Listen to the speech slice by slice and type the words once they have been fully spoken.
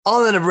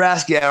On the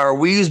Nebraska Hour,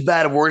 we use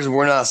bad words and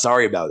we're not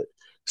sorry about it.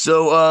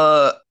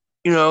 So,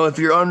 if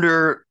you're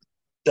under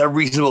that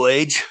reasonable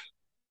age,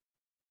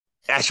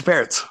 ask your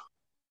parents.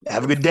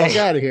 Have a good Fuck day.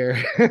 out of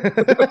here.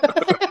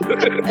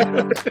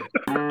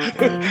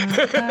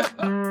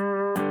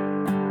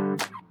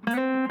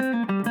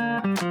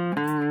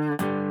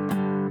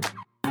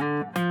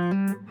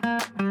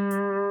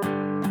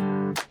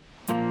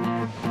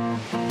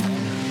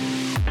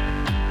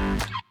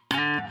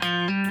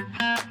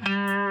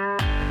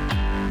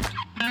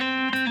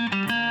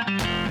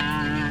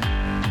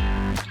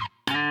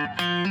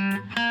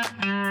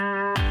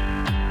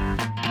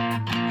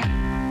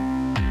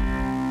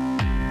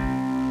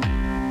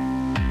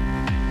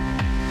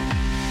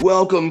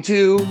 Welcome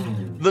to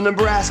the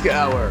Nebraska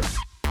Hour.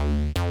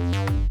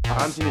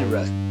 I'm Team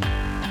Nebraska.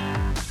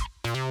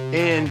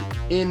 And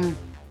in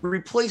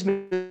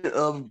replacement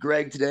of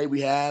Greg today,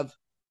 we have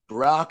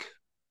Brock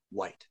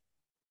White.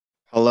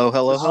 Hello. The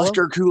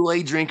Oscar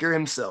Kool-Aid drinker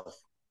himself.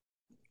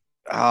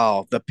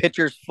 Oh, the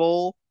pitcher's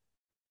full,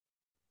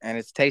 and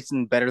it's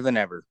tasting better than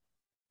ever.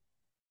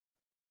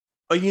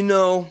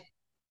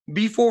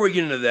 Before we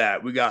get into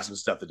that, we got some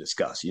stuff to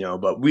discuss,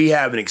 but we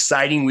have an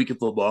exciting week of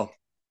football.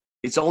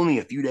 It's only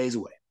a few days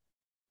away.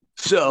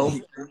 So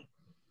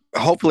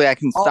hopefully I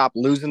can stop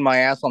losing my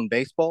ass on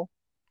baseball.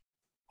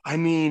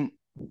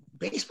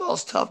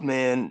 Baseball's tough,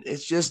 man.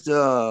 It's just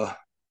a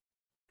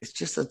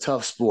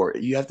tough sport.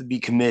 You have to be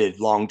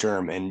committed long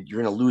term, and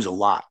you're going to lose a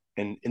lot.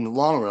 And in the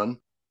long run,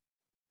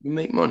 you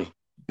make money.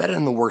 Better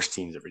than the worst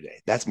teams every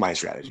day. That's my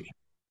strategy.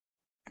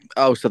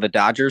 Oh, so the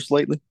Dodgers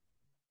lately?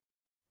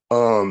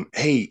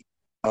 Hey,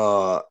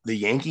 the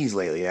Yankees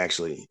lately,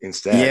 actually,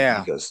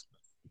 instead, because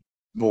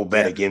we'll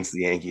bet against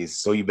the Yankees.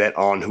 So you bet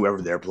on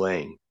whoever they're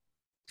playing.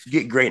 You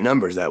get great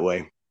numbers that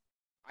way.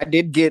 I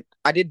did bet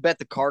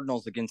the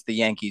Cardinals against the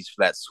Yankees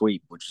for that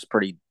sweep, which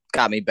is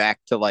got me back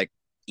to like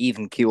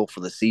even keel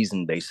for the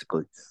season,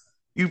 basically.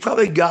 You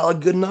probably got like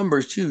good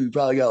numbers too. You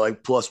probably got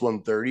like plus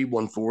 130,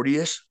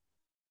 140-ish.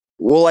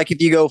 Well, like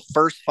if you go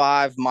first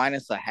five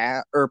minus a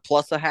half or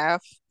plus a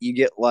half, you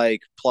get like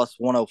plus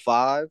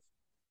 105.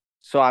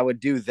 So I would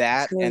do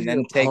that and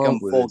then take them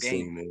full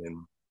game.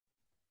 Man.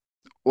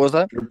 What was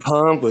that? You're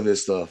pumped with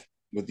this stuff,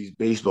 with these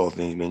baseball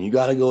things, man. You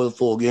got to go the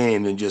full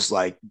game and just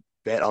like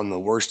bet on the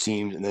worst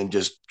teams and then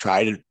just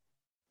try to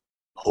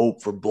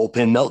hope for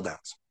bullpen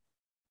meltdowns.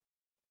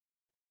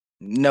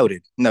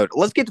 Noted.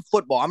 Let's get to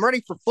football. I'm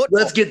ready for football.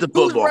 Let's get to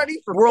football.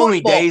 We're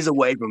only days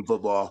away from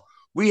football.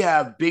 We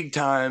have big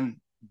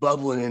time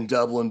Bubblin in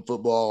Dublin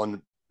football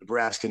and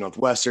Nebraska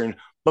Northwestern.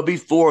 But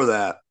before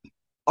that,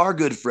 our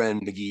good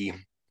friend McGee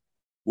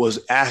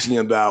was asking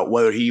about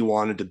whether he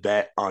wanted to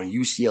bet on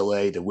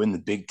UCLA to win the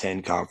Big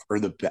Ten conference or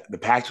the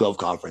Pac-12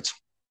 conference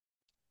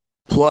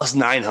plus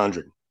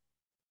 900.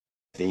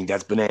 I think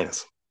that's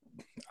bananas.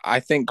 I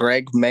think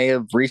Greg may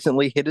have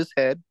recently hit his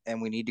head, and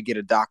we need to get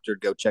a doctor to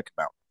go check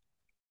him out.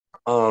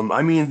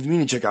 We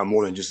need to check out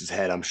more than just his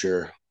head, I'm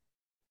sure.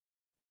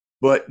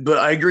 But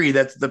I agree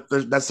that's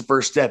the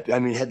first step.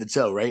 Head to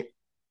toe, right?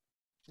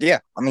 Yeah,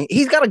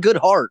 he's got a good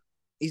heart.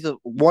 He's a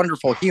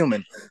wonderful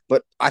human,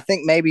 but I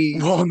think maybe.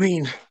 Well,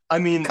 kind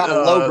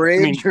of low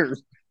bridge.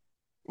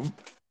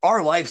 Our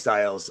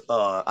lifestyles.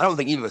 I don't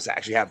think either of us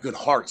actually have good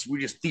hearts. We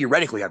just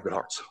theoretically have good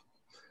hearts.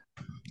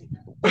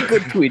 We're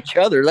good to each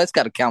other. That's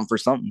got to count for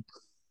something.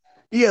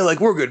 Yeah, like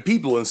we're good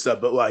people and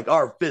stuff, but like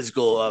our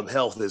physical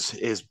health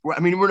is.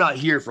 We're not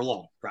here for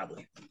long,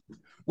 probably,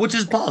 which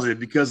is positive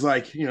because, we're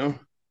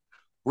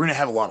gonna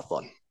have a lot of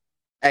fun.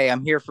 Hey,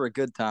 I'm here for a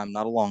good time,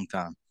 not a long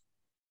time.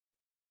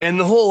 And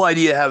the whole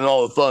idea of having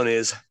all the fun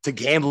is to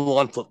gamble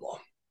on football.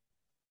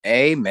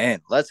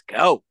 Amen. Let's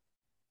go.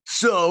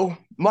 So,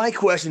 my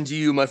question to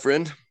you, my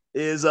friend,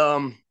 is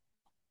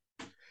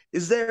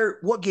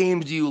what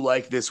games do you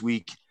like this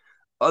week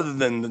other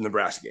than the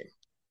Nebraska game?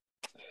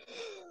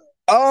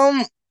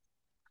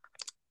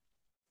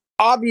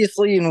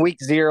 Obviously in week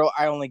 0,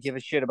 I only give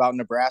a shit about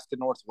Nebraska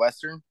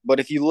Northwestern.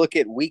 But if you look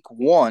at week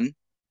 1,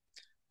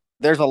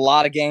 there's a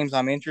lot of games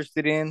I'm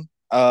interested in.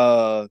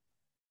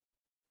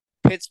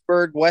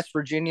 Pittsburgh, West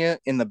Virginia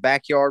in the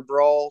backyard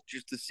brawl,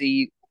 just to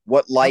see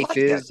what life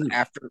is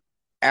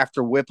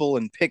after Whipple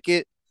and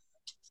Pickett.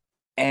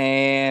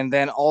 And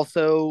then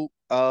also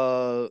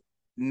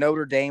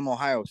Notre Dame,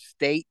 Ohio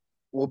State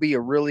will be a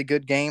really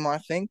good game, I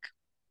think.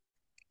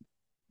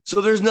 So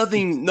there's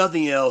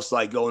nothing else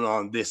like going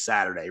on this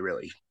Saturday,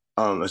 really,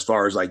 as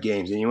far as like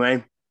games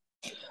anyway,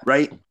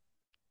 right?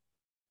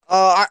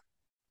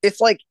 It's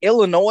like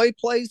Illinois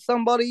plays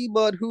somebody,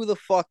 but who the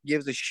fuck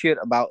gives a shit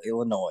about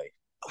Illinois?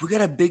 We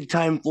got a big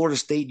time Florida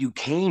State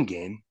Duquesne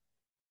game.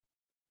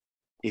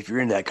 If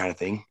you're into that kind of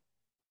thing.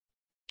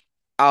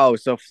 Oh,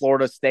 so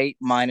Florida State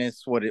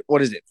minus what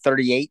is it?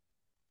 38?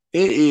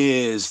 It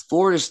is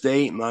Florida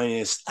State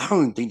minus. I don't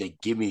even think they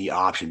give me the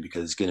option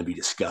because it's going to be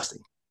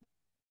disgusting.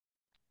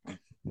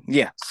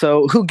 Yeah.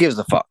 So who gives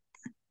a fuck?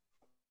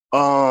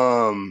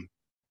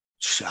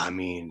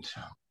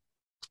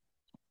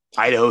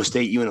 Idaho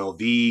State,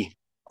 UNLV.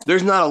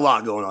 There's not a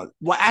lot going on.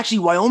 Well, actually,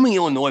 Wyoming,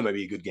 Illinois might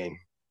be a good game.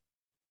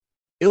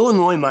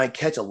 Illinois might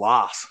catch a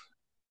loss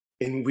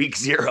in week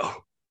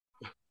 0.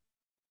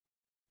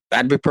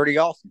 That'd be pretty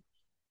awesome.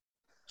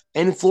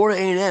 And Florida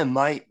A&M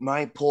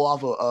might pull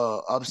off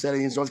a upset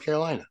against North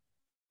Carolina.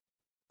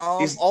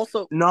 It's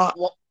Also, not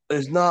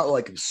it's not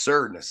like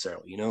absurd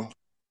necessarily,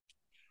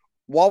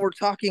 while we're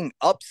talking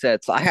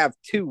upsets, I have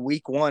 2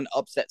 week 1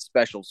 upset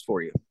specials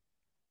for you.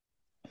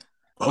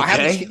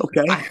 Okay.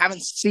 I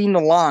haven't seen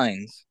the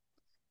lines,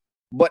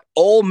 but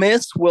Ole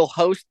Miss will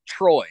host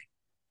Troy.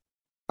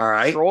 All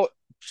right.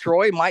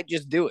 Troy might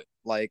just do it.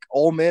 Like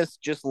Ole Miss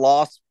just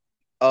lost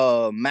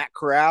Matt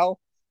Corral.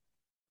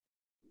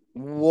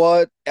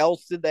 What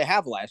else did they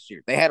have last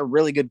year? They had a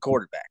really good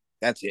quarterback.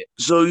 That's it.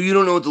 So you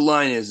don't know what the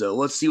line is, though.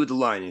 Let's see what the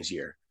line is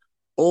here.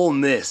 Ole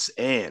Miss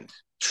and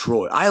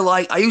Troy.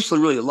 I used to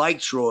really like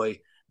Troy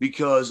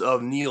because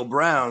of Neil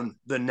Brown,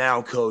 the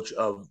now coach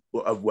of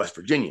West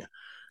Virginia.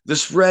 The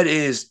spread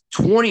is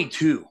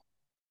 22.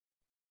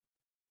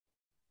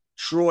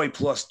 Troy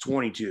plus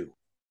 22.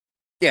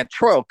 Yeah,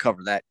 Troy will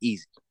cover that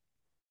easy.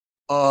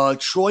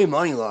 Troy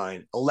money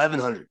line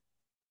 1100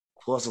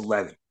 plus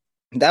 11.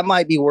 That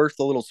might be worth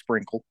a little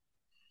sprinkle.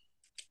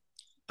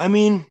 I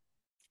mean,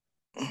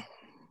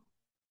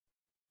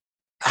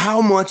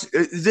 how much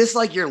is this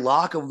like your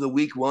lock of the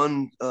week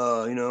 1?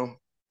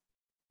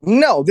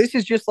 No, this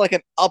is just like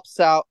an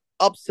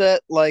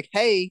upset. Like,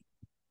 hey,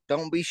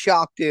 don't be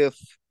shocked if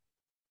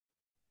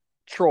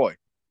Troy.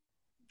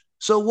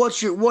 So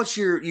what's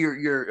your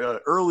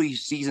early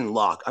season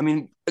lock? I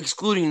mean,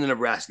 excluding the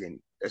Nebraska game,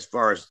 as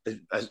far as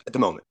at the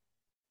moment.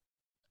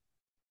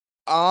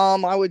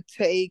 I would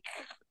take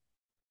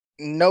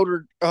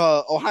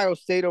Ohio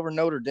State over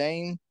Notre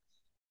Dame.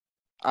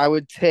 I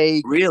would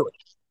take Really?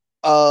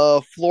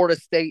 Florida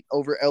State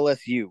over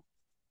LSU.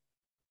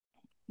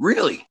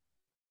 Really?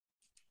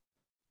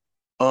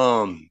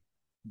 Bold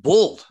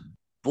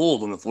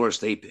on the Florida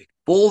State pick.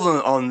 Bold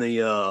on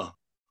the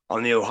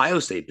Ohio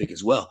State pick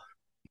as well.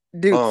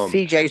 Dude,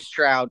 CJ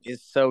Stroud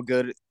is so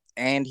good,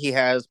 and he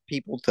has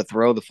people to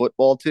throw the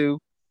football to.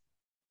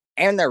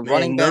 And they're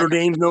running back. Notre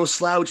Dame's no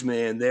slouch,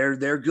 man.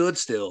 They're good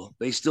still.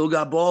 They still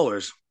got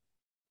ballers.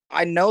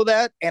 I know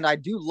that, and I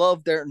do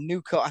love their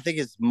new coach. I think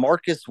it's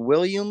Marcus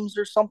Williams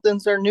or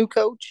something's their new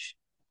coach.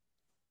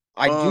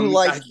 I do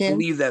like him. I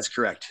believe that's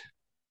correct.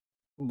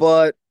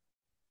 But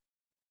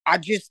I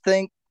just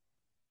think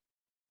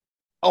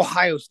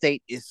Ohio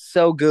State is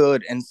so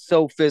good and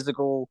so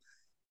physical,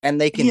 and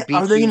they can beat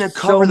are they you going to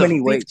cover so the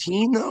many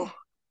 15 ways. Though?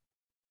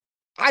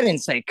 I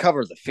didn't say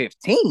cover the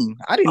 15.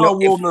 I didn't know.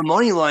 Well, the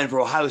money line for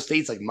Ohio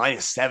State's like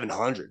minus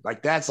 700.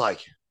 Like that's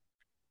like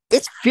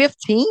it's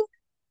 15.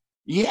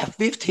 Yeah,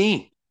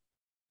 15.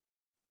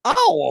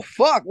 Oh well,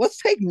 fuck.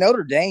 Let's take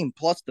Notre Dame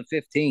plus the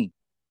 15.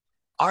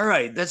 All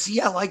right,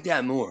 I like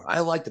that more. I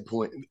like the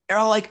point.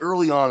 I like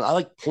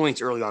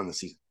points early on in the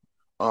season.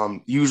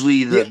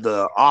 Usually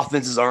the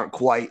offenses aren't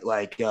quite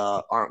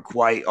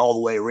all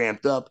the way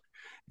ramped up.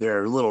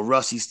 They're a little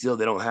rusty still.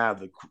 They don't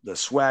have the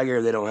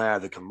swagger. They don't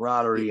have the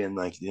camaraderie and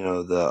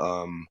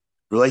the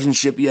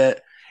relationship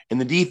yet.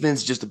 And the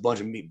defense is just a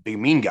bunch of big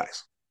mean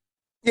guys.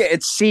 Yeah,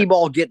 it's see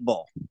ball, get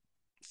ball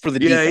for the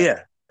defense.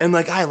 Yeah. And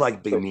I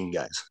like big mean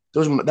guys.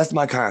 That's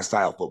my kind of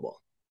style of football.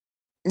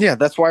 Yeah,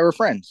 that's why we're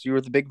friends. You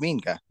were the big mean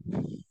guy.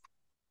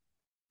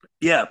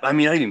 Yeah, I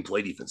mean, I didn't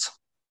play defense.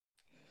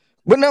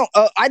 But no,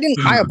 I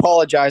didn't. I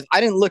apologize.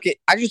 I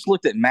just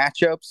looked at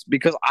matchups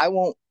because I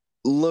won't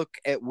look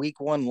at week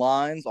 1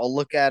 lines. I'll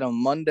look at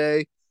them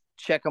Monday,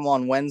 check them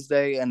on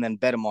Wednesday, and then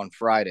bet them on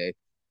Friday.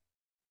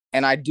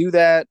 And I do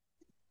that.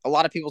 A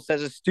lot of people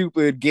says it's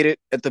stupid. Get it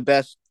at the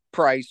best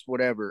price,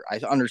 whatever. I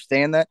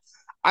understand that.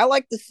 I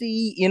like to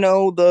see,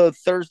 the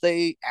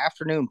Thursday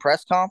afternoon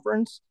press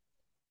conference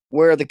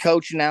where the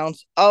coach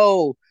announced,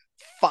 5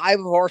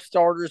 of our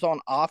starters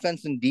on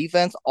offense and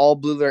defense all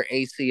blew their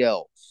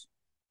ACLs.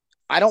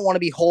 I don't want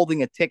to be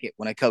holding a ticket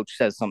when a coach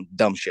says some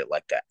dumb shit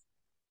like that.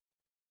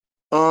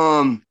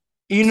 I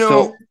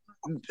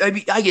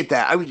get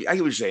that. I get what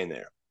you're saying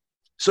there.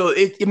 So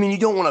you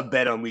don't want to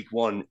bet on week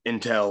 1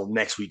 until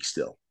next week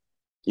still,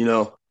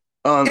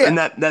 and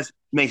that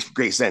makes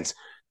great sense.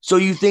 So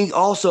you think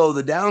also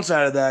the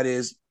downside of that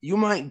is you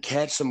might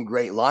catch some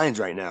great lines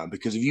right now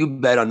because if you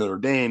bet on Notre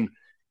Dame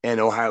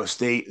and Ohio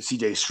State,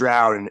 CJ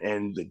Stroud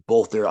and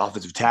both their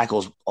offensive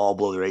tackles all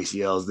blow their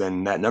ACLs,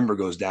 then that number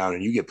goes down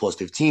and you get plus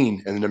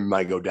 15 and the number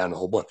might go down a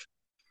whole bunch.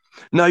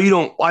 Now we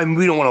don't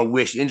want to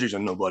wish injuries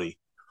on nobody,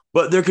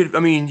 but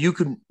you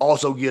could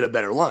also get a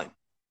better line.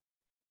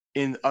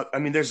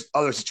 There's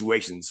other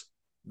situations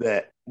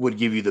that would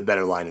give you the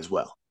better line as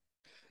well.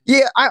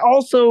 Yeah, I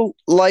also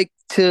like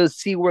to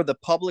see where the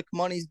public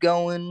money's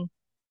going.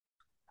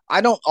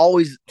 I don't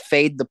always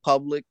fade the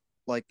public.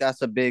 Like,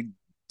 that's a big,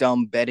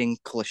 dumb betting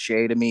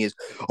cliche to me is,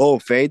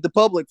 fade the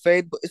public,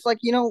 fade. It's like,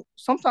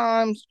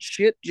 sometimes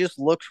shit just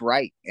looks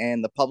right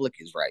and the public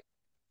is right.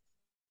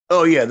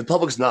 Oh, yeah, the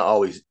public's not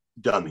always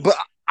dummies. But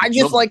I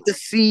just like to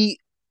see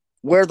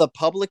where the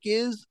public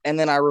is, and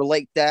then I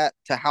relate that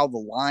to how the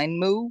line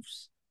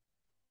moves.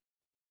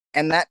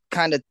 And that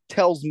kind of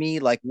tells me,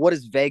 what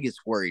is Vegas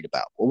worried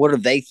about? Or what are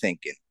they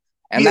thinking?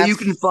 And you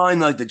can find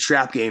like the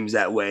trap games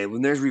that way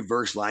when there's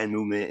reverse line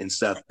movement and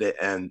stuff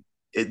and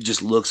it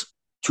just looks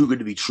too good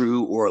to be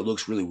true or it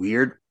looks really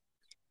weird.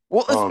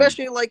 Well,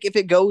 especially like if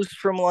it goes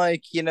from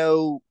like,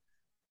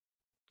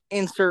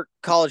 insert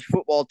college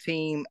football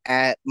team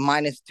at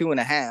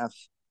 -2.5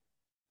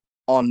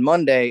 on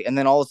Monday, and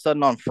then all of a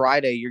sudden on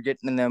Friday you're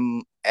getting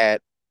them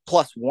at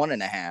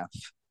 +1.5.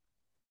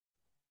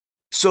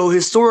 So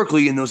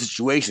historically in those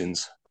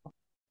situations,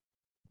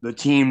 the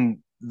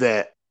team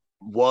that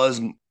was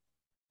 -2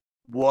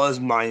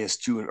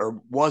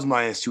 or was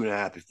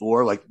 -2.5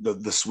 before, like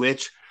the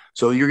switch.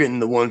 So you're getting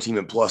the one team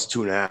at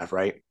 +2.5,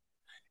 right?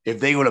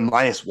 If they go to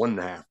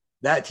 -1.5,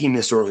 that team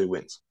historically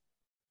wins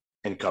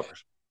and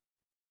covers.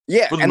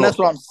 Yeah, and that's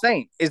what I'm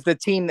saying is the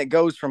team that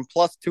goes from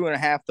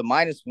 +2.5 to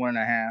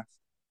 -1.5.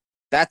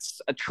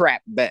 That's a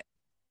trap bet.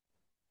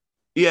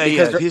 Yeah,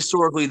 because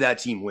historically that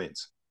team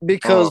wins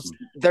because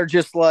they're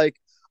just like,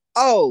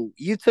 oh,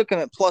 you took them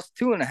at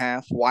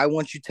 +2.5. Why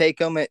won't you take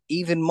them at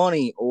even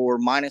money or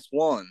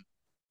 -1?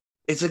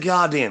 It's a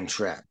goddamn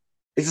trap.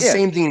 It's the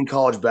same thing in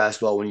college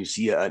basketball when you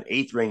see an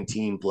 8th ranked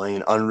team playing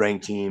an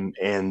unranked team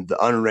and the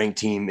unranked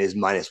team is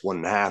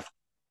 -1.5.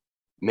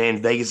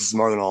 Man, Vegas is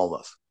smarter than all of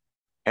us.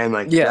 And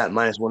like that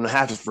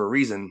 -1.5 is for a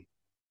reason.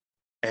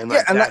 And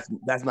like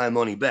that's my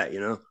money bet,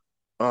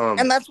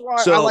 and that's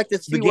why I like to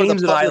see the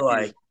games that I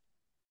like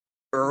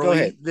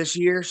early this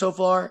year so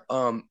far.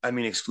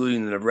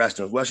 Excluding the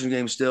Nebraska Northwestern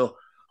game still.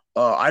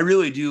 I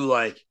really do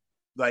like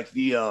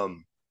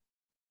the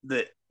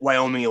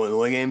Wyoming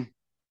Illinois game.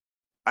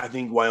 I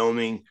think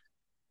Wyoming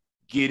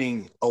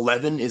getting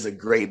 11 is a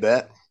great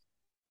bet.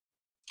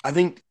 I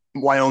think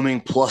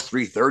Wyoming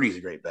 +330 is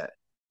a great bet.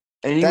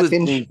 And you would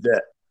think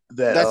that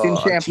that's in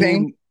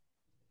Champaign.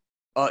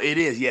 It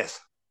is, yes.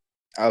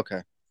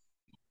 Okay.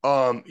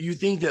 You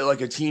think that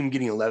like a team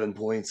getting 11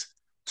 points.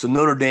 So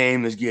Notre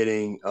Dame is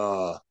getting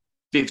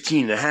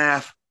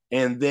 15.5,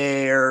 and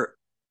their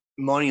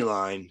money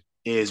line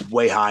is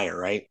way higher,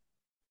 right?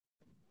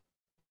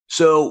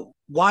 So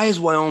why is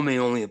Wyoming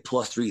only a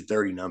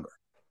 +330 number?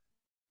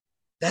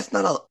 That's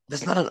not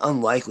an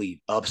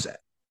unlikely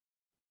upset.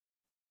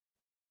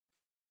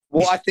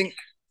 Well, I think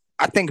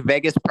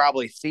Vegas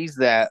probably sees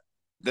that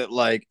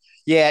like,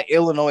 yeah,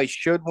 Illinois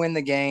should win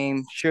the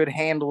game, should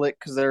handle it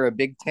because they're a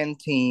Big Ten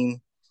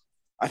team.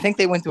 I think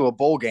they went to a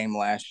bowl game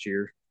last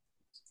year.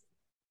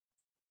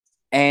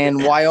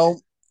 And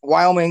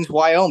Wyoming's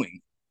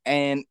Wyoming.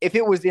 And if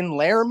it was in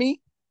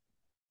Laramie,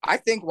 I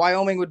think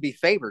Wyoming would be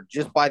favored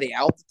just by the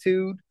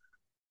altitude.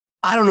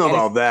 I don't know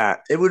about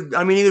that. It would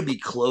be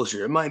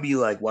closer. It might be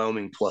like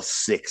Wyoming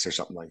 +6 or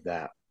something like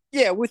that.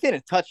 Yeah, within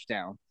a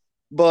touchdown.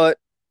 But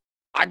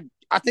I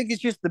think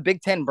it's just the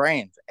Big Ten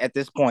brand at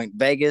this point.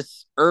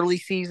 Vegas early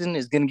season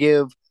is going to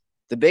give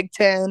the Big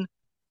Ten,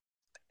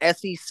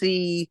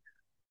 SEC,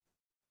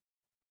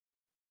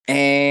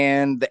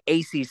 and the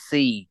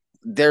ACC.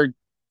 They're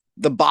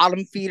the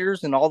bottom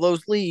feeders in all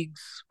those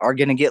leagues are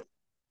going to get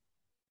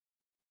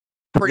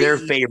they're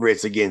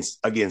favorites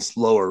against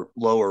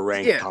lower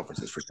ranked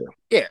conferences for sure.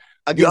 Yeah,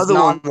 the other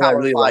one that I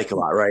really like a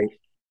lot, right?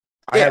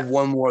 I have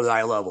one more that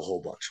I love a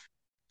whole bunch.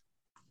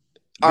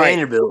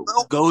 Vanderbilt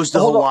goes to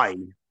Hawaii.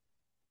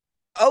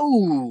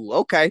 Oh,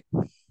 okay.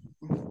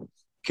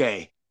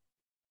 Okay.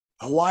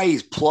 Hawaii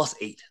is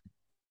 +8.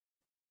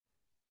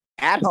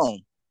 At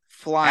home.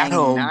 Flying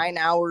 9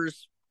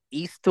 hours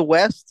east to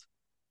west.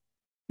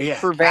 Yeah,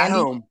 for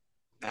Vandy.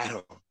 At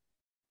home.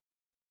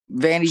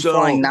 Vandy's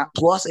flying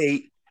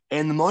 +8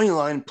 and the money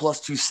line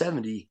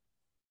 +270.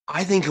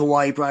 I think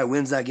Hawaii probably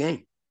wins that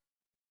game.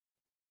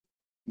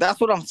 That's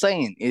what I'm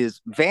saying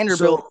is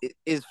Vanderbilt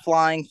is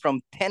flying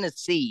from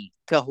Tennessee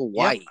to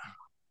Hawaii. Yep.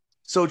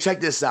 So check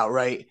this out,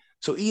 right?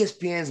 So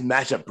ESPN's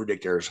matchup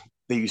predictors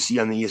that you see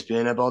on the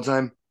ESPN app all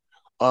the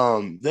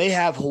time, they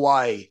have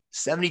Hawaii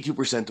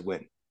 72% to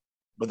win,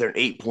 but they're an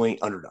 8-point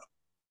underdog.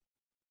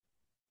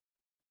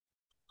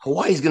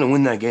 Hawaii's going to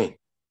win that game.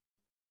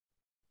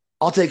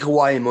 I'll take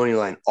Hawaii money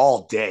line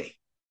all day.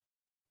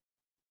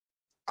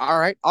 All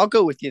right, I'll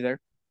go with you there.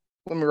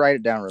 Let me write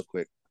it down real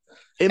quick.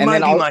 It might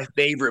be my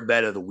favorite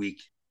bet of the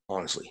week,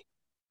 honestly.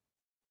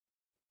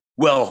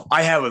 Well,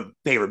 I have a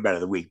favorite bet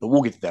of the week, but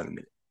we'll get to that in a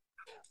minute.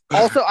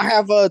 Also, I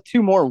have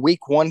 2 more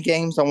week 1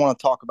 games I want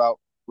to talk about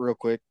real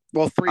quick.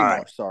 Well, 3 more,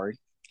 right. Sorry.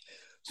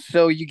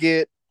 So you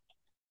get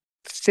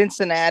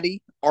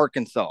Cincinnati,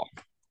 Arkansas.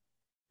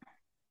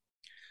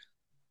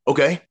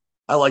 Okay,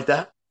 I like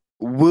that.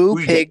 Woo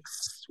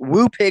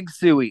pig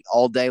suey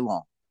all day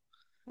long.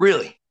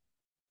 Really?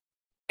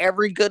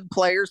 Every good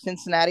player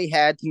Cincinnati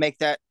had to make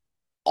that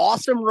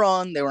awesome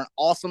run. They were an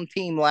awesome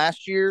team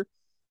last year.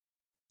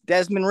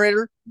 Desmond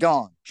Ridder,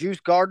 gone. Juice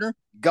Gardner,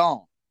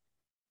 gone.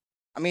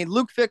 I mean,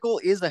 Luke Fickell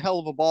is a hell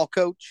of a ball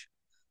coach,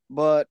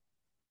 but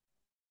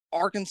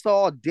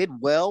Arkansas did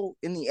well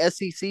in the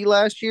SEC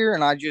last year,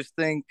 and I just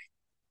think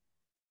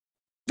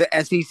the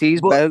SEC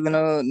is better than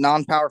a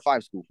non-Power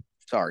 5 school.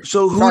 Sorry.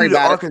 So who did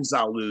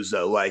Arkansas lose,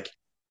 though? Like,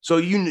 so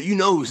you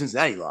know who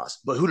Cincinnati lost,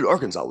 but who did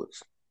Arkansas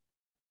lose?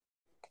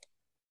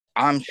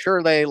 I'm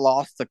sure they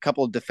lost a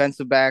couple of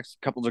defensive backs,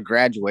 a couple of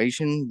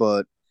graduation,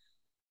 but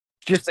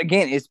just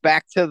again, it's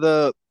back to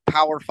the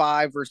Power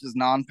Five versus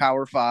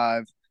non-Power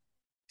Five.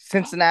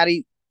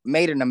 Cincinnati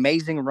made an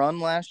amazing run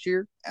last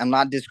year. I'm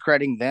not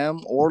discrediting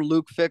them or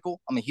Luke Fickell.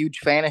 I'm a huge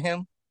fan of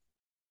him.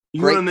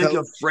 You want to Great make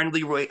coach.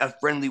 a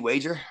friendly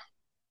wager?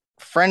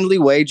 Friendly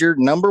wager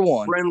number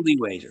one. Friendly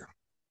wager,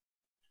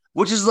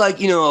 which is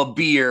like a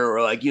beer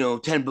or like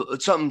 10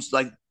 something's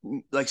like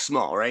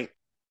small, right?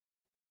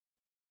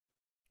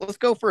 Let's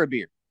go for a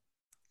beer.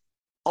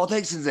 I'll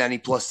take Cincinnati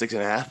plus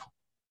 6.5.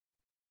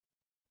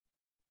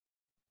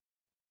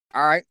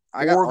 All right,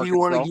 I got Or if you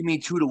want to Arkansas. give me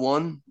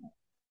 2-1,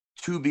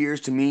 two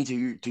beers to me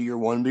to your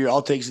one beer,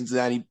 I'll take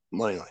Cincinnati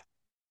money line.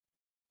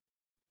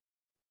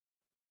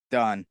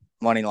 Done.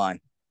 Money line.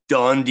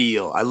 Done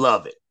deal. I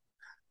love it.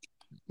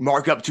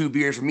 Mark up 2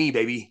 beers for me,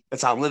 baby.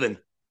 That's how I'm living.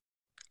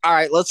 All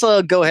right, let's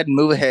go ahead and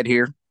move ahead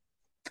here.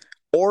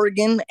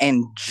 Oregon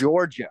and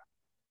Georgia.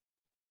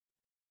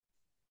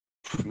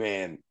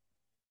 Man,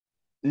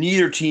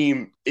 neither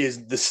team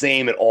is the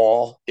same at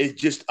all.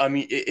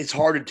 It's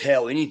hard to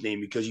tell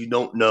anything because you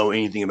don't know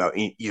anything about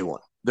either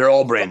one. They're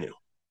all brand new.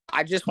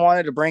 I just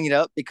wanted to bring it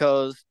up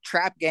because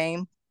trap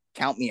game,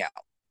 count me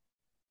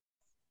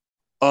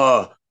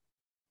out.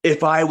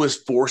 If I was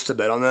forced to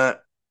bet on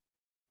that,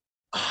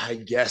 I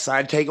guess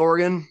I'd take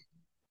Oregon.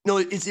 No,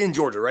 it's in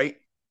Georgia, right?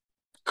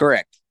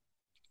 Correct.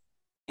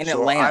 In So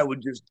Atlanta. I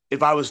would just,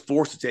 if I was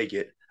forced to take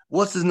it,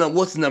 what's the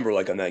number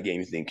like on that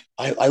game? You think?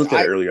 I looked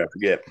at it earlier. I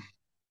forget.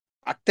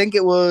 I think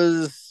it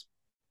was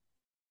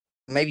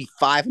maybe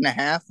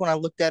 5.5 when I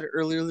looked at it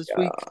earlier this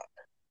week.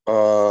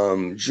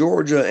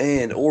 Georgia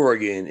and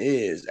Oregon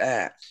is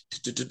at.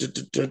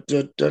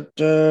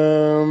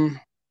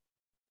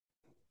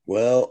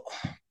 Well,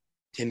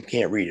 Tim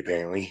can't read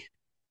apparently.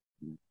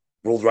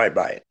 Rolled right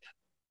by it.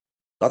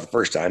 Not the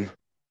first time.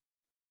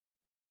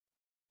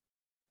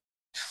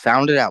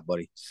 Sound it out,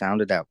 buddy.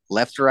 Sound it out.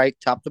 Left to right,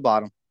 top to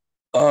bottom.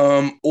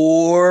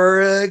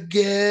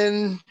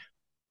 Oregon.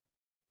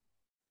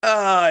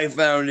 I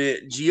found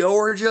it.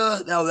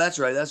 Georgia. No, that's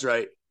right. That's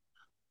right.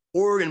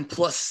 Oregon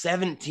plus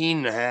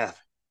 17.5.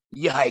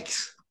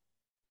 Yikes.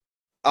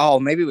 Oh,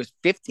 maybe it was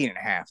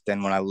 15.5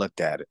 then when I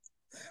looked at it.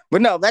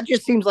 But no, that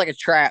just seems like a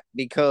trap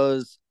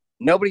because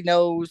nobody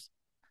knows.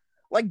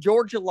 Like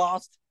Georgia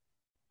lost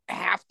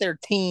half their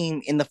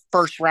team in the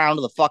first round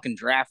of the fucking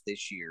draft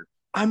this year.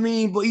 I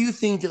mean, but you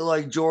think that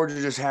like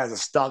Georgia just has a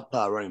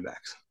stockpile of running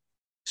backs.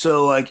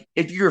 So like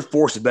if you're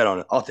forced to bet on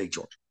it, I'll take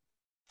Georgia.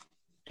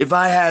 If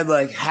I had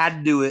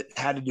to do it,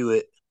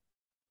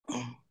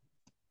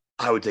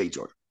 I would take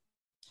Georgia.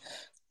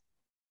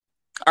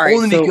 All right,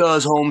 only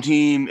because home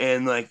team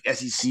and like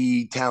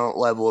SEC talent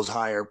level is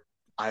higher,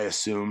 I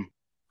assume.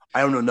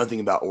 I don't know nothing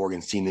about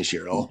Oregon's team this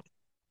year at all.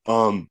 But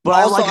also,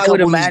 I like a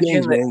couple of these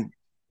games, man.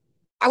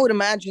 I would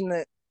imagine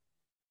that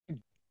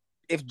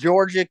if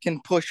Georgia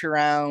can push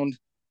around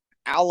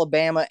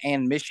Alabama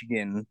and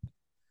Michigan,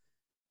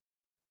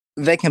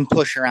 they can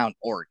push around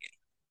Oregon.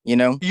 You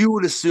know, you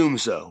would assume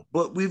so,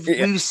 but we've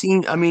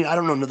seen. I mean, I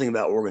don't know nothing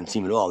about Oregon's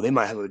team at all. They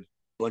might have a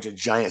bunch of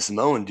giant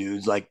Samoan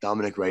dudes like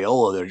Dominic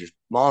Raiola. They're just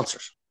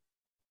monsters.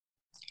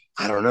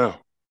 I don't know.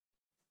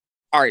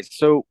 All right,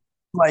 so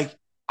like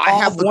I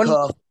have the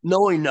cuff,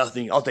 knowing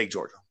nothing. I'll take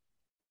Georgia.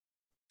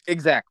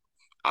 Exactly.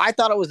 I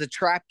thought it was a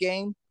trap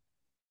game,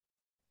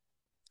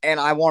 and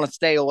I want to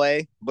stay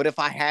away. But if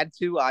I had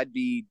to, I'd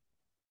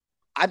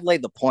lay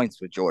the points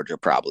with Georgia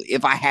probably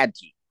if I had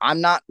to. I'm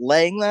not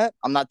laying that.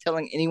 I'm not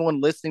telling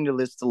anyone listening to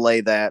this to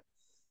lay that.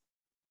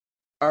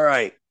 All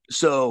right.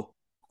 So,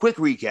 quick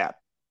recap.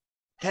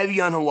 Heavy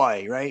on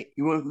Hawaii, right?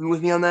 You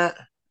with me on that?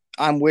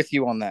 I'm with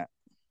you on that.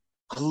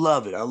 I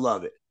love it. I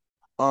love it.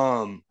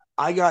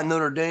 I got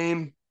Notre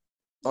Dame.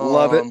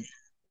 Love it.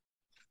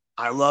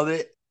 I love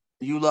it.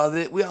 You love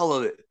it. We all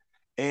love it.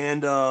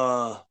 And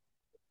what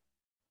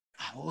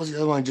was the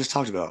other one I just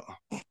talked about?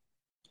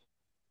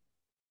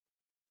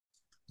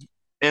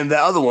 And the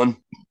other one.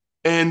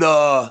 And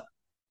let's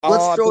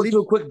throw it to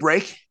a quick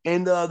break,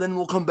 and then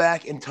we'll come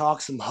back and talk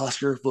some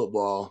Husker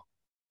football.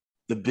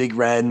 The Big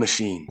Red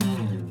Machine.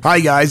 Hi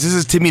guys, this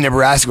is Timmy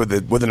Nebraska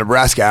with the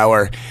Nebraska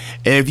Hour.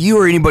 And if you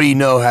or anybody you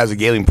know has a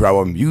gambling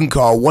problem, you can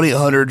call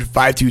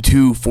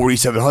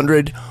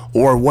 1-800-522-4700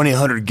 or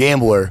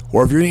 1-800-GAMBLER.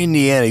 Or if you're in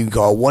Indiana, you can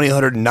call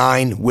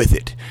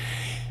 1-800-9-WITH-IT.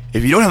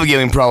 If you don't have a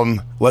gambling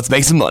problem, let's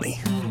make some money.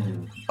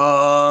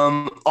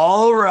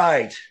 All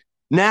right.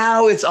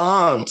 Now it's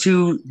on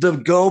to the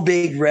Go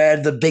Big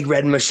Red, the Big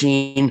Red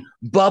Machine,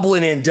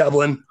 Bubblin in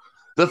Dublin,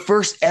 the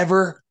first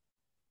ever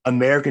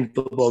American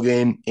football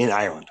game in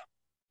Ireland.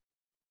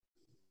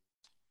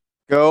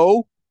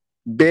 Go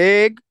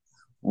Big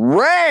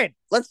Red.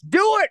 Let's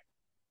do it.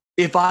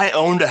 If I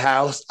owned a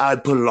house,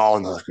 I'd put it all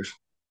in the Huskers.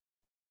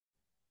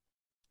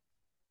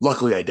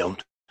 Luckily, I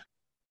don't.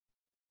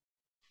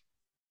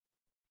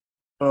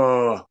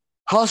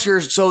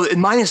 Huskers, so in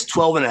minus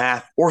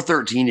 12.5 or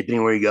 13,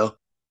 depending where you go.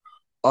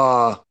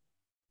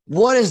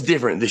 What is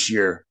different this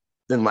year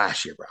than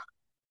last year, Brock?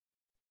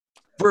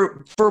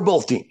 For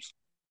both teams.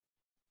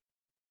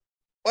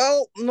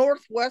 Well,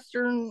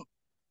 Northwestern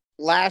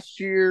last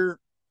year,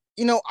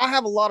 I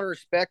have a lot of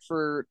respect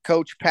for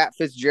Coach Pat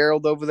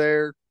Fitzgerald over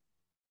there.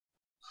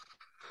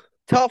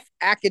 Tough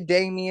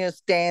academia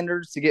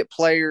standards to get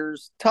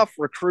players, tough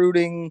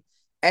recruiting,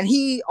 and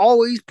he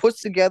always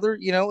puts together,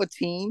 a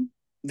team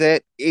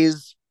that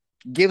is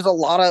gives a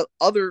lot of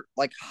other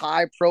like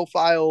high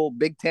profile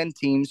Big Ten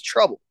teams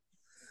trouble.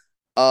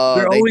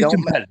 They're They always don't,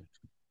 competitive.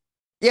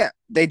 yeah,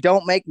 they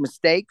don't make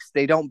mistakes.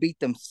 They don't beat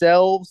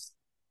themselves.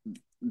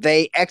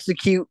 They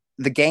execute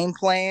the game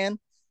plan,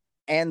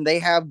 and they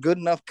have good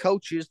enough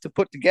coaches to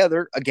put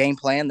together a game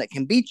plan that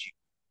can beat you.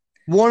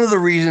 One of the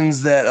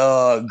reasons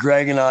that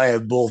Greg and I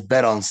have both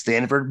bet on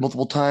Stanford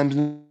multiple times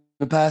in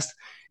the past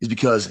is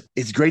because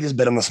it's great to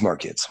bet on the smart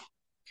kids.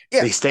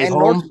 Yeah, They stay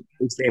home,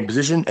 they stay in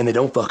position, and they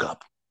don't fuck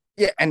up.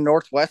 Yeah, and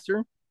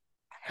Northwestern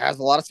has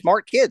a lot of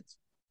smart kids.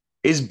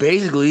 It's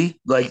basically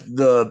like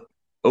the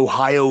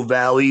Ohio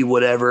Valley,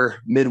 whatever,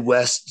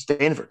 Midwest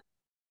Stanford.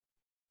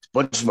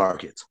 Bunch of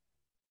smart kids.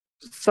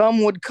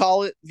 Some would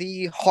call it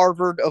the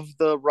Harvard of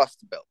the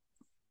Rust Belt.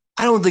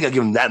 I don't think I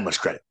give them that much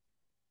credit.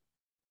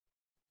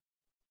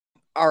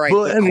 All right,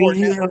 but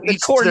the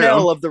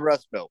Cornell of the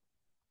Rust Belt.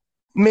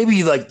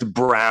 Maybe like the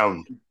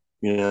Brown,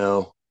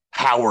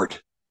 Howard,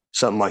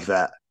 something like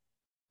that.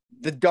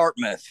 The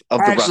Dartmouth of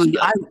the Rust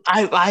Belt.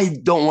 I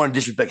don't want to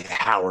disrespect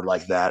Howard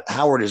like that.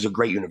 Howard is a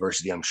great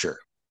university, I'm sure.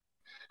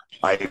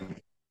 I've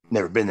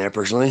never been there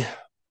personally.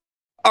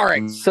 All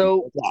right,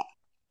 so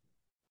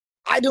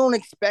I don't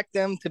expect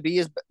them to be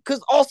as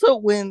because also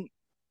when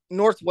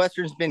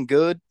Northwestern's been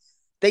good,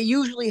 they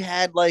usually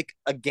had like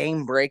a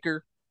game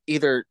breaker,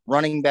 either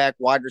running back,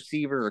 wide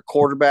receiver, or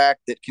quarterback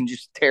that can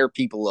just tear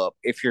people up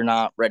if you're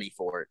not ready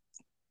for it.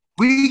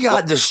 We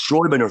got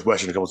destroyed by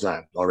Northwestern a couple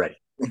times already.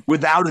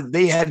 Without it,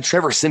 they had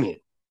Trevor Siemian,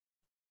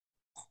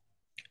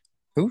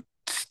 who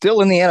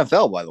still in the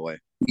NFL, by the way.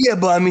 Yeah,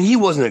 but I mean, he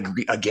wasn't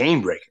a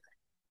game breaker.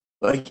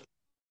 Like,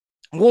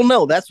 well,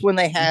 no, that's when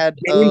they had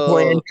game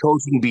plan,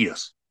 coaching beat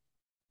us.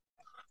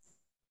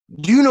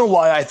 Do you know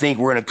why I think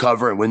we're going to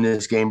cover and win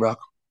this game, Brock?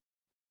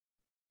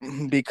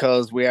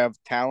 Because we have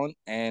talent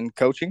and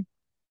coaching.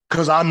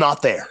 Because I'm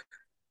not there.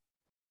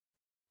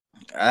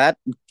 That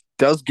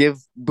does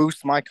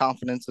boost my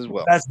confidence as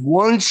well. That's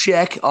one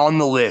check on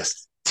the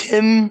list.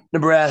 Tim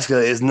Nebraska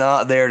is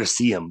not there to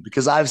see him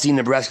because I've seen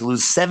Nebraska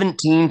lose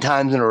 17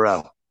 times in a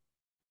row,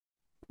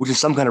 which is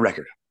some kind of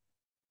record.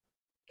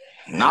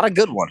 Not a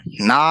good one.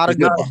 Not a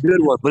good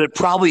one, but it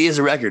probably is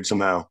a record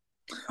somehow.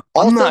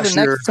 Also, I'm not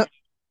sure.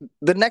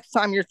 The next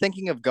time you're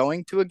thinking of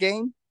going to a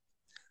game,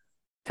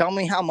 tell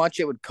me how much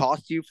it would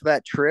cost you for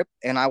that trip,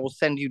 and I will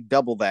send you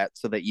double that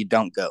so that you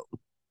don't go.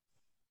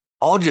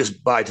 I'll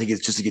just buy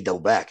tickets just to get double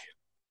back.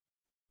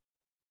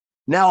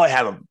 Now I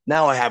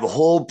have a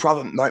whole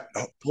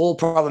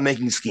profit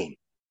making scheme.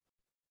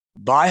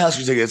 Buy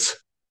Husker tickets,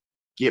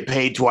 get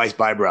paid twice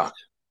by Brock.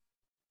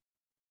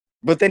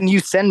 But then you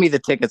send me the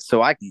tickets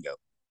so I can go.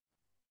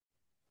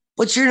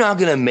 But you're not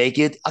gonna make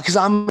it because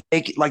I'm gonna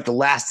make it like the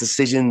last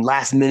decision,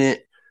 last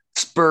minute,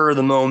 spur of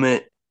the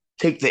moment,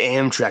 take the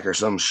Amtrak or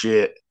some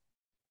shit.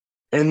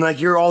 And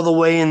like you're all the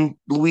way in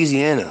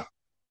Louisiana,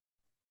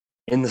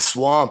 in the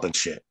swamp and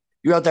shit.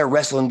 You're out there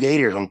wrestling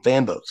gators on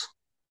fan boats.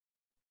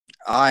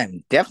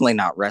 I'm definitely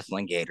not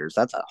wrestling gators.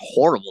 That's a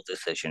horrible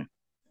decision.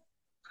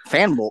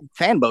 Fan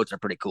boats are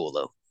pretty cool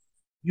though.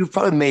 You've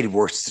probably made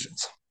worse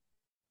decisions.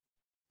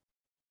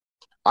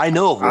 I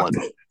know of one.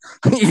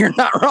 You're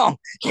not wrong.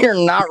 You're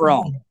not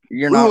wrong.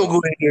 We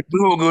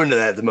won't go into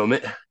that at the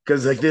moment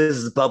because like this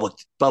is public.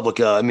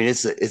 I mean,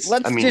 it's.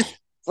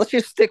 Let's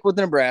just stick with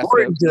Nebraska.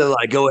 We're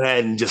to go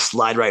ahead and just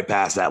slide right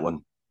past that one.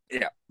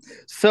 Yeah.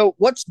 So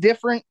what's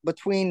different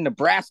between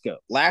Nebraska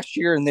last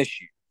year and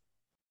this year?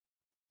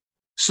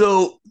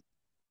 So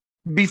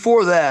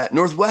before that,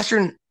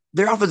 Northwestern,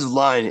 their offensive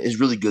line is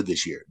really good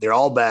this year. They're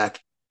all back.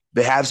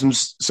 They have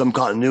some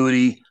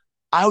continuity.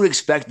 I would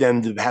expect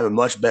them to have a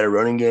much better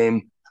running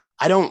game.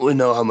 I don't really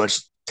know how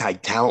much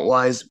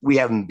talent-wise we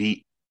haven't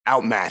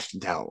outmatched in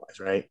talent-wise,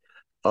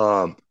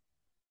 right?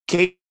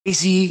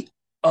 Casey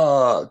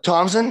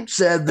Thompson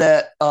said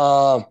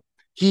that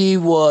he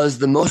was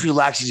the most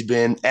relaxed he's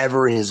been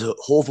ever in his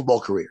whole football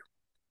career.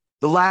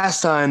 The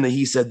last time that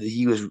he said that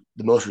he was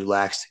the most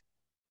relaxed,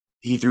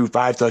 he threw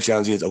 5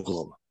 touchdowns against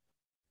Oklahoma.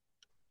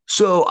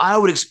 So I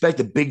would expect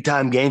a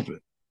big-time game from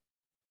him.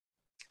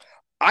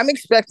 I'm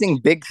expecting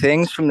big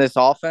things from this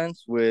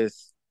offense with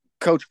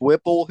Coach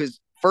Whipple. His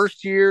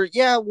first year,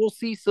 we'll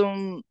see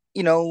some,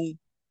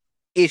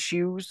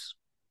 issues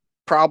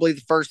probably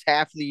the first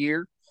half of the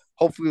year.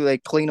 Hopefully they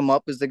clean them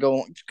up as they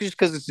go on, just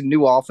because it's a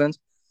new offense.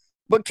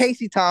 But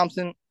Casey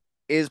Thompson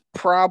is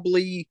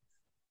probably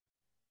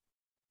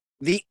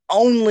the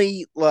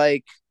only,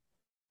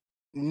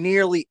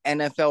 nearly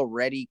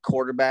NFL-ready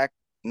quarterback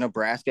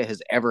Nebraska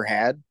has ever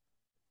had.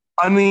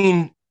 I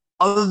mean,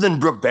 other than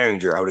Brooke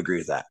Behringer, I would agree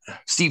with that.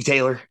 Steve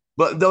Taylor.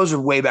 But those are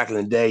way back in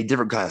the day,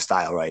 different kind of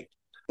style, right?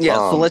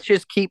 Yeah, so let's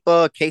just keep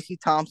Casey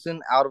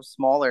Thompson out of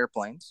small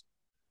airplanes.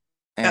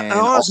 And And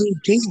honestly,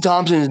 Casey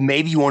Thompson is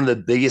maybe one of the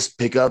biggest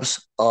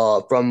pickups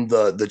from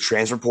the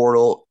transfer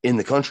portal in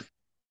the country.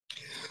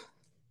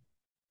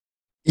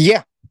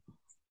 yeah,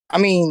 I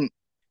mean,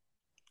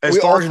 As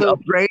we far as an also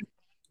upgrade,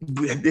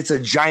 it's a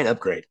giant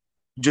upgrade.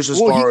 Just as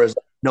well he far as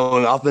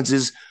knowing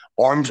offenses,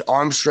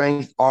 arm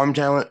strength, arm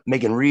talent,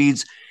 making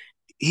reads.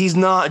 He's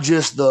not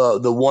just the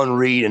one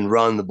read and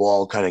run the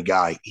ball kind of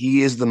guy.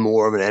 He is the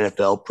more of an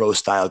NFL pro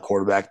style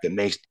quarterback that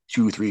makes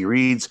 2 or 3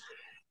 reads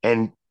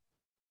and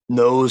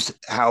knows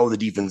how the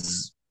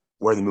defense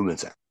where the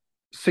movement's at.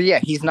 so yeah,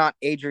 he's not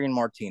Adrian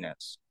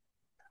Martinez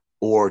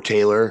Or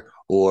Taylor,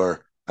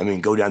 or I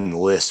mean, go down the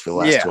list for the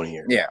last yeah 20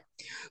 years. yeah.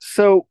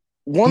 So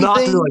one Not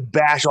to thing, like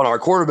bash on our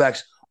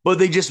quarterbacks, but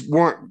they just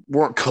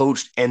weren't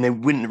coached and they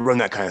wouldn't run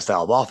that kind of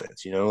style of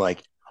offense.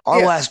 Like our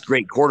yeah, last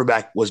great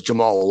quarterback was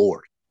Jamal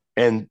Lord,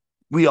 and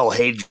we all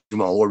hated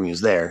Jamal Lord when he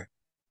was there.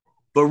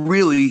 But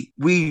really,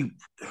 we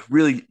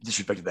really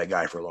disrespected that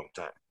guy for a long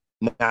time.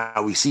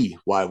 Now we see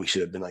why we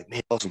should have been like,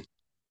 man, awesome.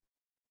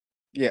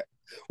 yeah.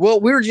 Well,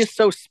 we were just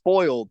so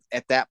spoiled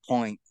at that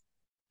point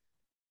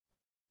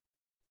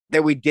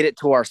that we did it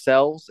to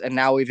ourselves, and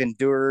now we've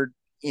endured,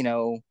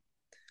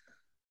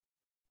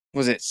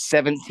 was it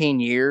 17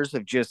 years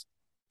of just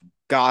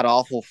god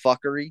awful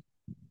fuckery?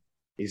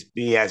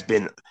 He has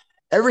been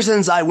ever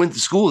since I went to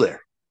school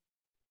there.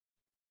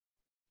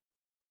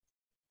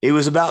 It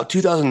was about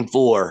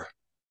 2004,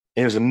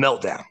 and it was a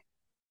meltdown.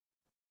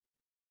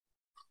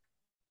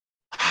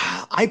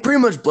 I pretty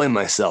much blame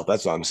myself.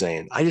 That's what I'm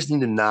saying. I just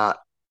need to not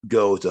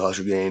go to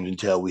Husker games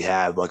until we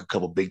have like a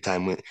couple big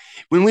time wins.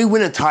 When we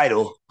win a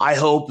title, I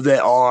hope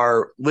that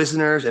our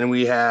listeners and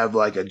we have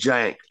like a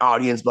giant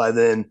audience by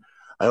then.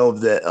 I hope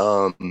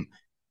that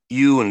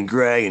you and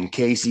Greg and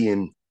Casey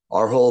and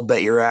our whole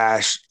Bet Your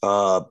Ash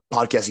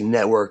podcasting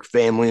network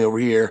family over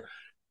here.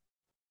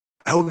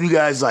 I hope you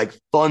guys like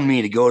fund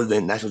me to go to the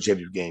national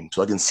championship game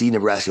so I can see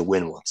Nebraska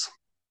win once.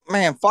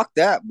 Man, fuck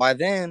that. By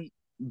then,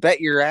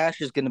 Bet Your Ash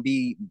is going to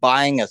be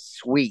buying a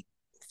suite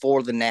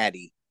for the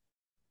Natty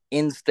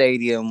in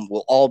stadium.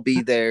 We'll all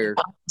be there.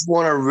 I just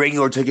want a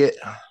regular ticket.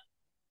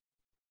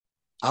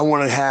 I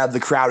want to have the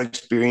crowd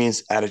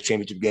experience at a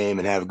championship game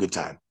and have a good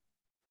time.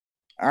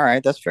 All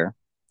right, that's fair.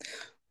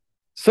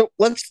 So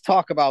let's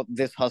talk about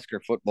this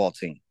Husker football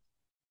team.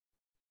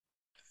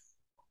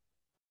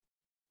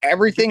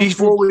 Everything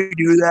Before we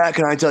do that,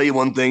 can I tell you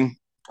one thing?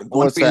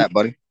 What's that,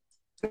 buddy?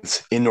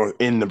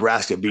 In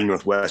Nebraska being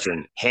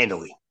Northwestern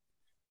handily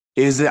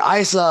is that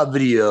I saw a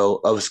video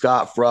of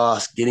Scott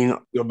Frost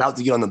about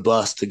to get on the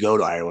bus to go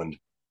to Ireland,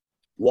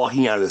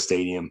 walking out of the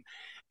stadium,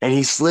 and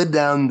he slid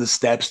down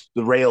the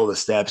rail of the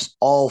steps,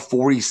 all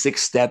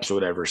 46 steps or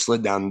whatever,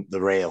 slid down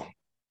the rail.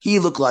 He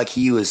looked like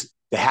he was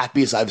the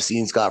happiest I've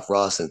seen Scott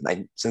Frost since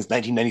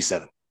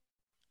 1997.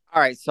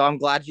 All right, so I'm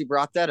glad you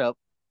brought that up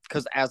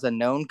because as a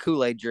known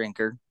Kool-Aid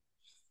drinker,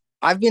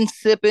 I've been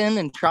sipping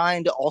and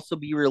trying to also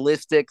be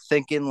realistic,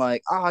 thinking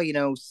like,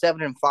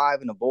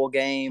 7-5 in a bowl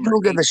game.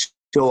 Don't get the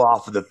show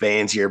off of the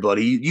fans here,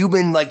 buddy. You've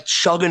been like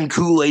chugging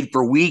Kool-Aid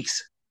for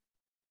weeks.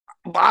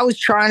 I was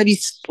trying to be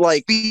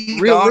like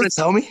honest,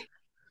 homie.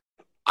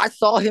 I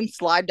saw him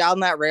slide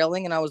down that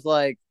railing and I was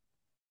like,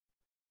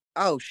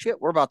 oh shit,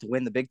 we're about to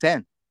win the Big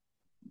Ten.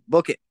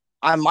 Book it.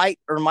 I might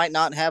or might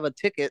not have a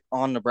ticket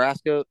on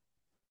Nebraska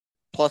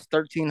plus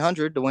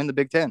 1,300 to win the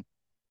Big Ten.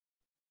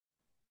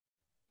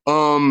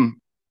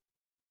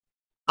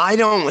 I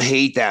don't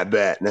hate that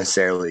bet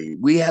necessarily.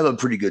 We have a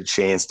pretty good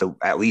chance to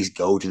at least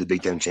go to the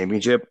Big Ten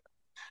championship.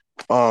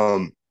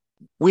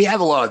 We have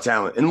a lot of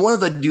talent, and one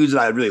of the dudes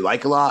that I really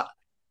like a lot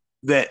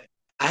that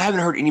I haven't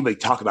heard anybody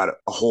talk about it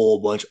a whole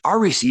bunch. Our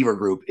receiver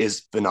group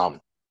is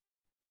phenomenal.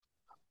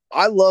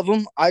 I love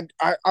them. I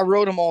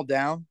wrote them all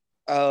down.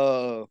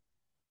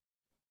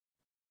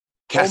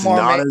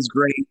 Castaneda is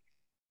great.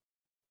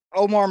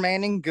 Omar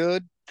Manning,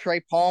 good. Trey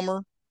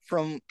Palmer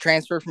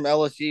transfer from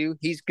LSU.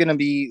 He's gonna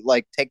be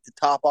like take the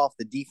top off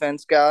the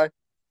defense guy.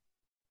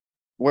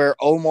 Where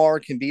Omar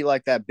can be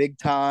like that big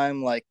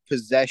time, like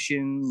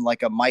possession,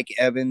 like a Mike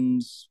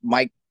Evans,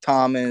 Mike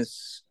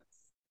Thomas,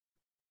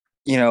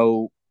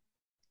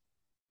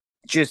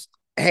 just,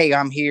 hey,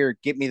 I'm here,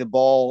 get me the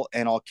ball,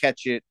 and I'll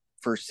catch it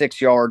for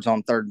 6 yards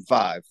on 3rd and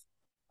 5.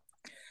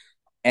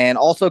 And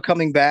also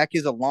coming back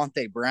is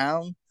Alante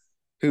Brown,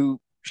 who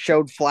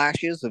showed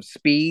flashes of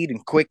speed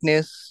and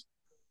quickness.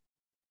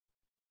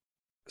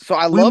 So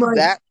I love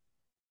that.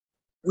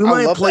 We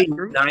might play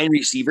 9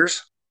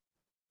 receivers.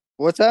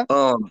 What's that?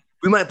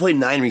 We might play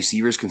 9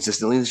 receivers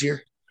consistently this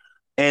year.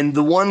 And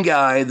the one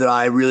guy that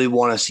I really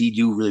want to see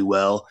do really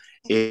well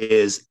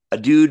is a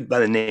dude by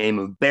the name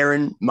of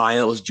Baron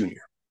Miles Jr.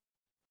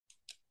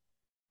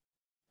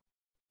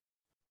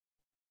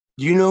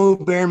 Do you know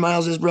who Baron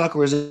Miles is, Brock,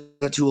 or is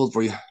that too old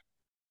for you?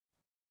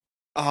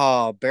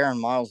 Oh,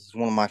 Baron Miles is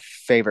one of my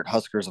favorite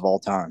Huskers of all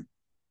time.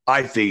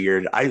 I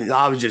figured.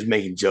 I was just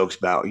making jokes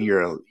about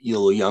you're a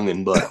little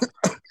youngin', but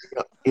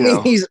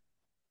he's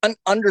an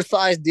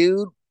undersized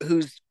dude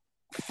who's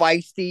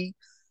feisty,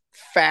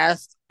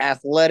 fast,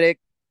 athletic,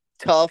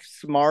 tough,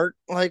 smart.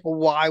 Like,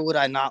 why would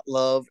I not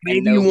love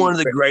and Maybe know one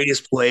he's of the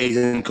greatest plays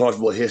in college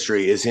football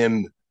history is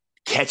him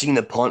catching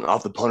the punt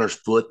off the punter's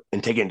foot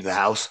and taking it to the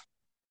house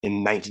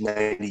in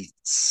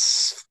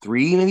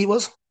 1993, maybe it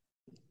was.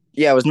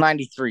 Yeah, it was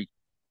 93.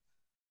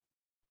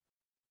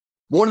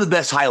 One of the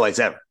best highlights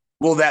ever.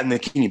 Well, that and the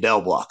Kenny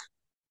Bell block.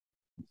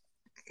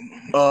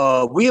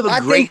 We have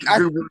a great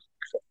group.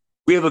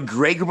 We have a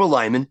great group of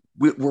linemen.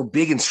 We're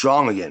big and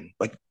strong again,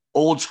 like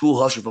old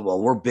school Husker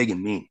football. We're big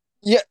and mean.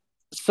 Yeah.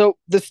 So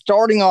the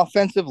starting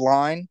offensive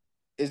line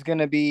is going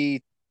to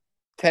be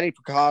Teddy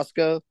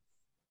Prokoska.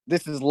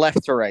 This is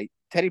left to right.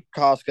 Teddy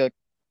Prokoska,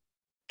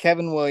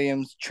 Kevin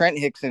Williams, Trent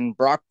Hickson,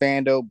 Brock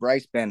Bando,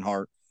 Bryce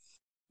Benhart.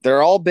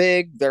 They're all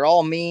big. They're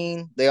all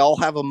mean. They all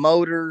have a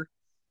motor.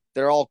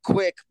 They're all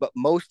quick. But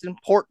most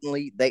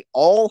importantly, they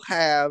all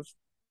have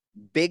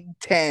Big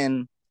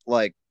Ten,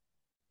 like,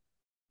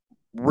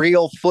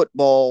 real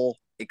football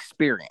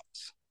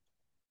experience.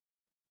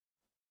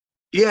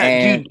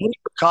 Yeah, dude, Teddy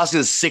Prokoska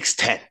is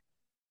 6'10".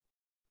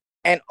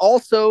 And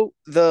also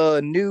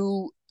the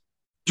new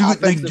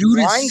the dude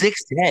is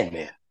 6'10",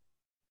 man.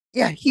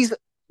 Yeah, he's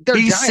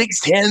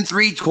 6'10",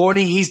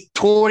 320. He's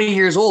 20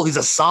 years old. He's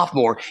a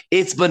sophomore.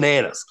 It's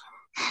bananas.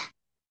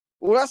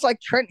 Well, that's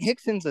like Trent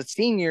Hickson's a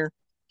senior.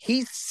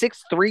 He's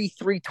 6'3",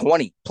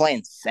 320,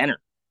 playing center.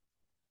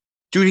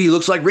 Dude, he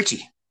looks like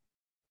Richie.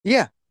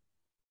 Yeah.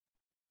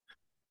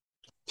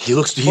 He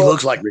looks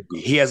like Richie.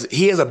 He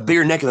has a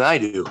bigger neck than I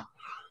do.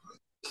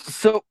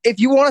 So if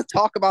you want to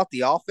talk about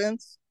the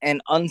offense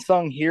and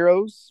unsung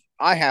heroes,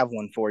 I have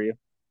one for you.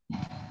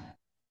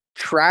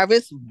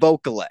 Travis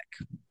Vokalek,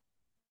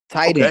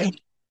 tight end,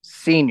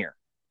 senior.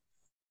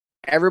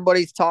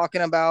 Everybody's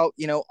talking about,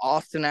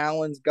 Austin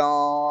Allen's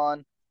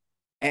gone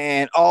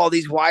and all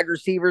these wide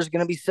receivers are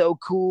going to be so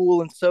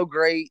cool and so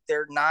great.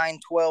 They're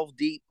 9-12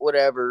 deep,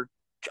 whatever.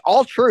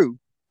 All true.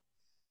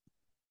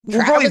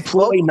 We'll probably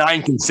play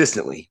 9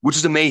 consistently, which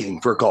is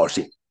amazing for a college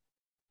team.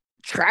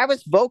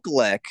 Travis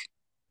Vokalek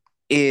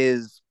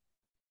is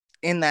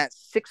in that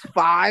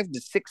 6'5" to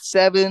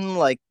 6'7",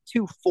 like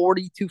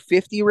 240,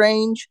 250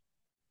 range.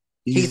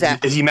 Is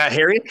he Matt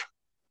Harriet?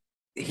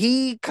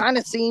 He kind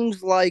of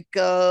seems like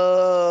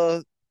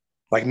Matt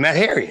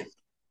Harriet.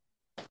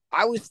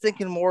 I was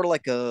thinking more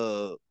like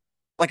a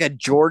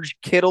George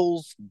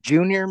Kittle's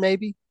Jr.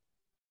 maybe.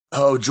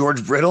 Oh,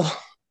 George Brittle.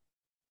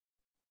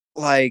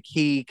 Like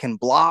he can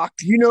block.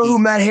 Do you know who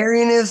Matt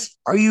Harriet is?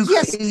 Are you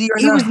crazy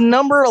right now? He was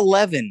number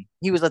 11.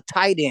 He was a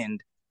tight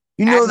end.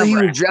 You know that he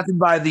was drafted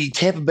by the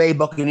Tampa Bay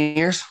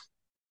Buccaneers?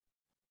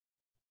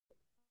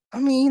 I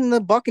mean,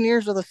 the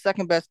Buccaneers are the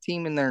second best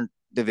team in their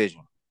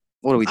division.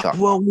 What are we talking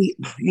about? Well,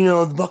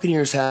 the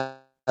Buccaneers have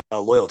a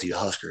loyalty to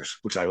Huskers,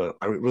 which I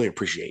really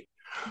appreciate.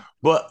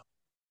 But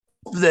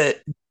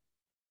if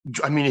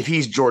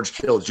he's George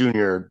Kittle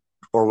Jr.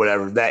 or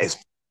whatever, that is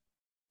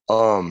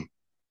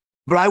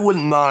but I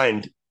wouldn't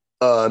mind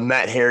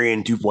Matt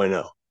Harriet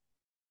 2.0.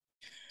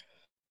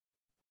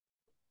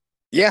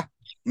 Yeah,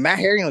 Matt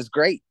Harriet was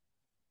great.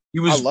 He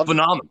was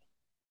phenomenal.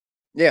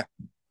 Yeah,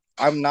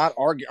 I'm not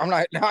arguing.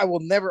 I will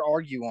never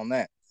argue on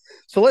that.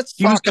 So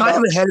he was kind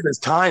of ahead of his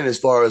time as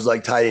far as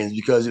like tight ends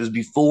because it was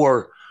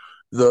before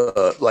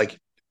it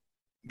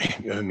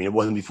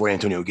wasn't before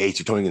Antonio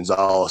Gates or Tony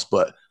Gonzalez,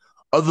 but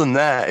other than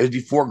that, it was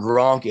before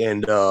Gronk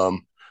and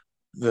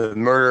the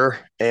murder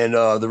and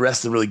the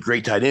rest of the really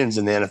great tight ends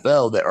in the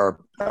NFL that are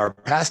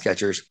pass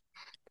catchers.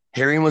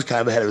 Harriet was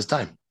kind of ahead of his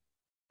time.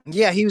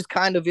 Yeah, he was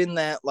kind of in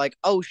that like,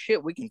 oh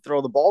shit, we can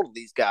throw the ball to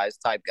these guys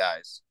type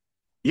guys.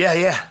 Yeah.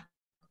 Yeah,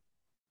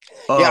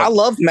 I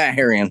love Matt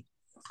Harriet.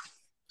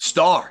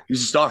 Star.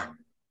 He's a star.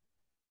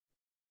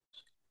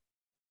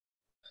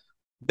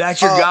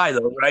 That's your guy,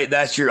 though, right?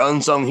 That's your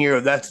unsung hero.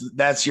 That's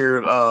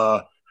your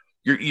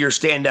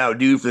standout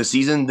dude for the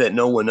season that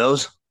no one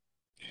knows.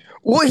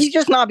 Well, he's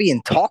just not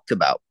being talked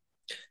about.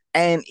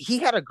 And he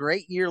had a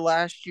great year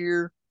last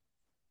year.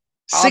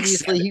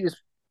 Obviously,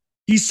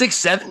 he's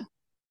 6'7".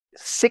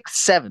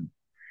 6'7".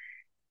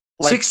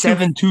 6'7",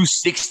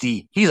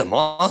 260. He's a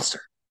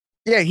monster.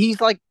 Yeah,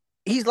 he's like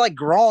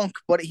Gronk,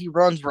 but he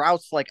runs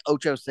routes like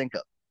Ocho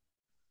Cinco.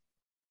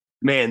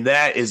 Man,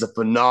 that is a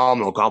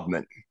phenomenal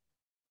compliment.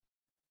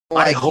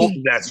 I hope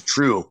that's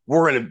true.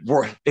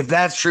 If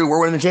that's true,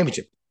 we're winning the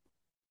championship.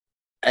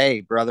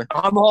 Hey, brother.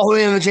 I'm all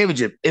in the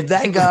championship. If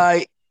that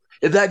guy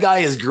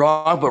is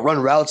Gronk but run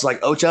routes like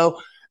Ocho,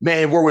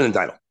 man, we're winning the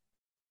title.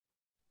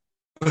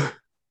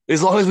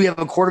 As long as we have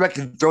a quarterback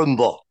to throw the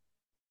ball.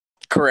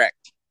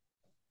 Correct.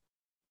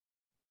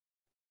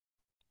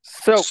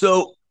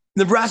 So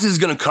Nebraska is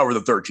going to cover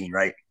the 13,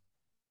 right?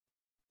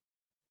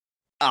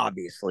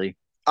 Obviously,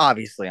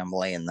 I'm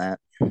laying that.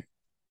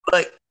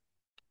 Like,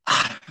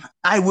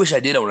 I wish I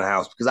did own a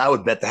house because I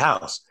would bet the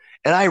house,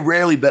 and I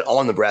rarely bet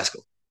on Nebraska.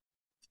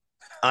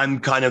 I'm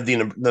kind of the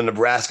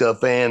Nebraska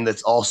fan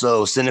that's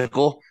also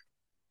cynical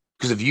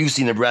because if you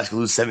see Nebraska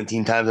lose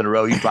 17 times in a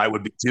row, you probably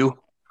would be too.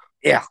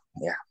 Yeah.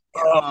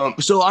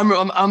 So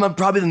I'm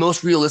probably the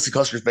most realistic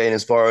Husker fan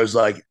as far as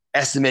like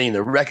estimating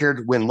the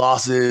record, win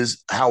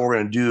losses, how we're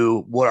going to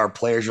do, what our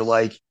players are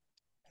like.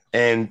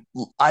 and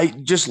I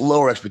just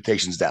lower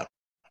expectations down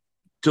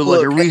to like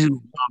a Look,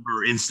 reasonable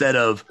number instead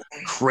of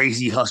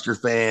crazy Husker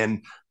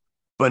fan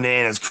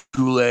bananas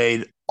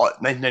Kool-Aid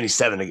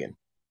 1997 again,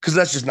 because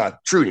that's just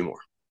not true anymore.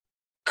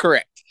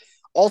 correct.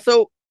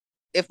 Also,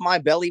 if my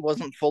belly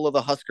wasn't full of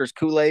the Huskers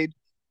Kool-Aid,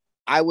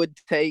 I would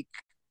take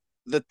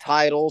the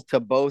title to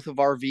both of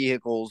our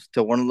vehicles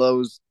to one of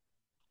those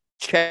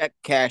check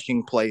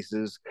cashing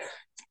places,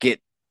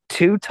 get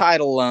 2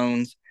 title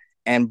loans,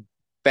 and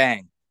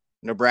bang,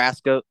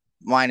 Nebraska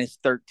minus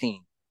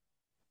 13.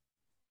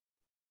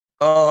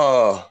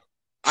 Oh,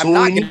 so I'm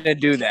not going to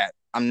do that.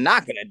 I'm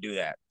not going to do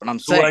that. But I'm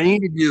saying. What I need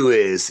to do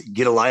is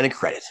get a line of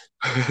credit.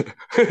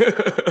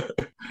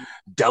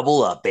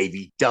 Double up,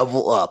 baby.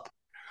 Double up.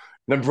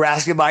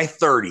 Nebraska by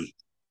 30.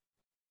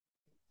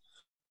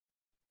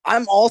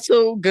 I'm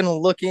also going to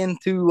look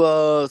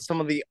into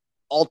some of the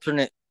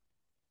alternate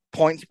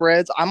point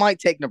spreads. I might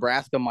take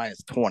Nebraska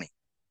minus 20.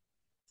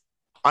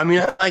 I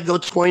mean, I go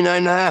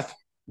 29.5.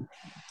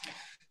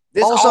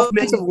 This also,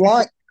 offensive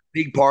line.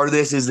 Big part of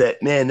this is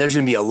that, man, there's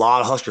going to be a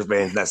lot of Husker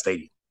fans in that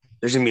stadium.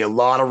 There's going to be a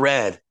lot of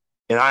red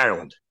in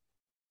Ireland.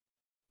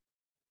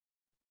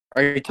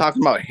 Are you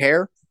talking about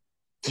hair?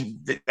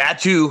 That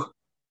too.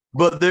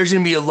 But there's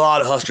going to be a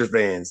lot of Husker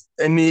fans.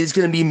 I mean, it's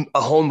going to be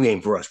a home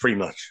game for us, pretty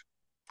much.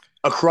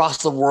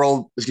 Across the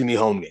world, it's going to be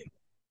a home game.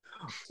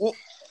 Well,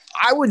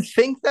 I would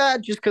think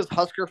that just because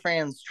Husker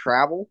fans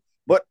travel,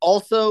 but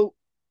also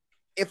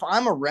if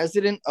I'm a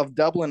resident of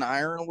Dublin,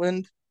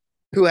 Ireland,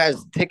 who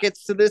has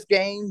tickets to this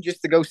game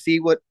just to go see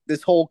what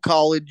this whole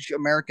college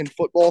American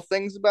football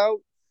thing's about,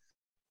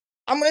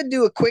 I'm going to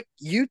do a quick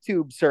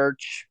YouTube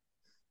search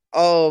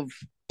of,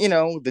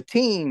 the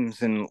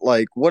teams and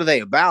like, what are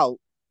they about?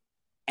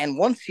 And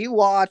once you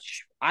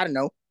watch, I don't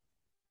know,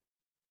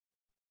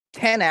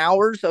 10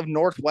 hours of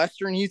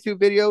Northwestern YouTube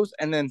videos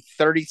and then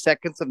 30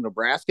 seconds of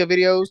Nebraska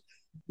videos.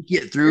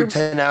 Get through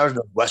 10 hours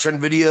of Western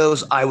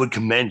videos, I would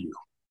commend you.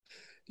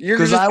 You're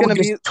just going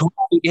to be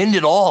totally end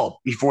it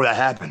all before that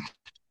happened.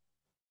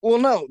 Well,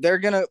 no, they're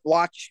going to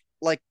watch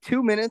like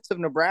 2 minutes of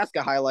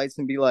Nebraska highlights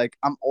and be like,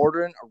 I'm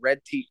ordering a red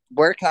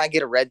where can I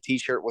get a red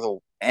t-shirt with an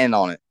N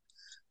on it?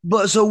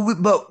 But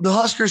the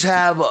Huskers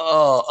have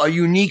a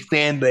unique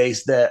fan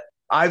base that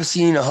I've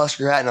seen a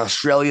Husker hat in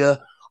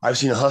Australia. I've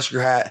seen a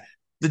Husker hat.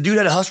 The dude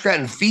had a Husker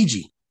hat in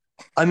Fiji.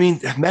 I mean,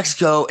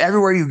 Mexico,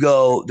 everywhere you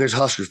go, there's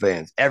Husker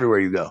fans. Everywhere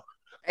you go.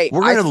 Hey,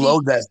 we're going to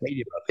load that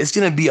stadium up. It's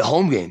going to be a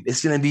home game.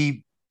 It's going to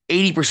be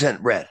 80%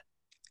 red.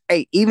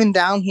 Hey, even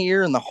down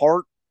here in the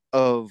heart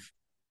of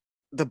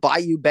the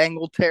Bayou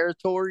Bengal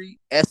territory,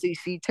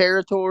 SEC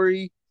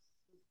territory,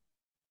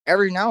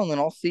 every now and then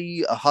I'll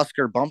see a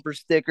Husker bumper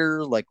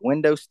sticker, like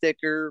window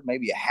sticker,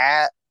 maybe a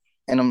hat.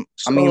 And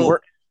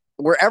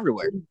we're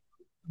everywhere.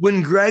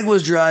 When Greg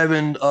was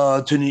driving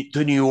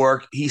to New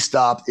York, he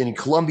stopped in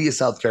Columbia,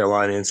 South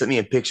Carolina, and sent me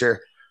a picture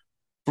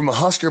from a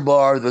Husker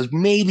bar that was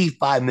maybe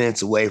 5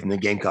 minutes away from the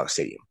Gamecock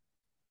Stadium.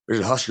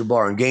 There's a Husker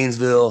bar in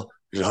Gainesville.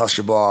 There's a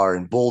Husker bar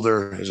in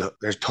Boulder.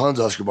 There's tons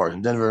of Husker bars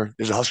in Denver.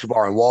 There's a Husker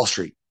bar in Wall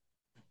Street.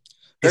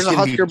 There's a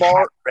Husker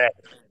bar.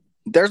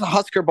 There's a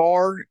Husker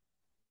bar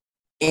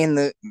in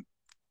the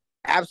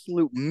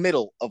absolute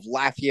middle of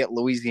Lafayette,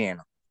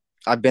 Louisiana.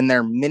 I've been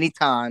there many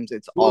times.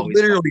 It's always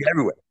literally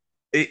everywhere.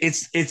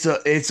 It's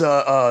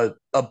a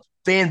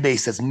fan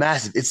base that's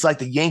massive. It's like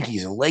the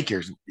Yankees and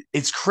Lakers.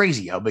 It's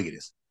crazy how big it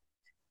is.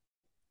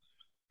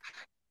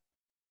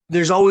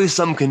 There's always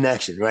some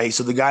connection, right?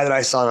 So the guy that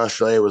I saw in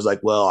Australia was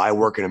like, well, I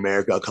work in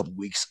America a couple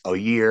weeks a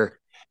year,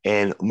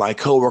 and my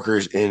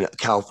coworkers in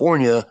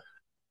California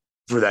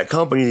for that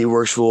company he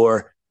works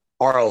for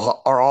are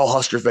all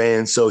Husker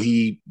fans, so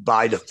he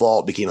by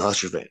default became a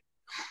Husker fan.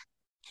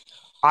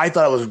 I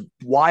thought it was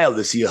wild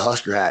to see a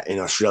Husker hat in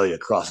Australia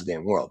across the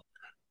damn world.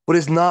 But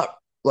it's not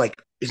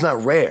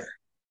rare.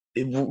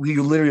 We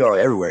literally are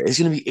everywhere. It's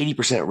going to be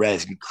 80% red.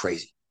 It's going to be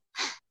crazy.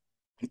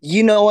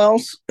 You know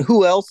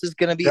who else is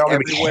going to be everywhere?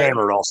 Be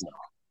hammered also.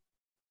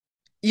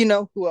 You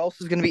know who else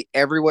is going to be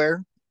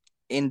everywhere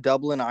in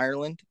Dublin,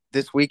 Ireland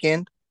this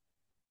weekend?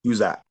 Who's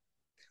that?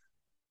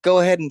 Go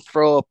ahead and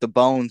throw up the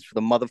bones for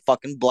the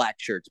motherfucking black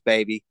shirts,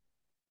 baby.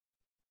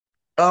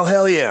 Oh,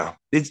 hell yeah.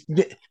 It's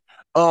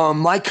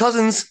my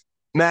cousins,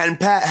 Matt and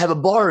Pat, have a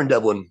bar in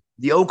Dublin,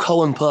 the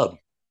O'Cullen Pub.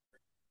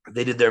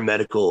 They did their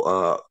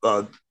medical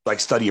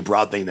study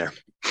abroad thing there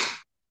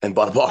and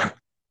bought a bar.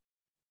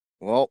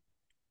 Well,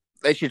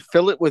 they should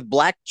fill it with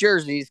black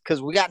jerseys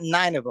because we got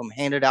 9 of them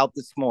handed out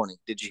this morning.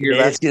 Did you hear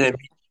that?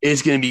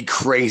 It's gonna be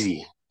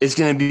crazy. It's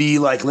gonna be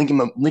like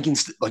Lincoln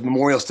like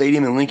Memorial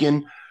Stadium in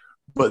Lincoln,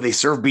 but they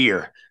serve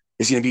beer.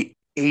 It's gonna be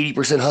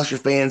 80% Husker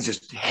fans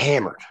just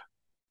hammered.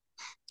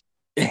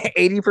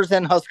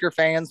 80% Husker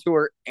fans who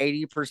are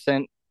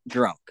 80%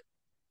 drunk.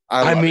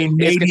 I mean,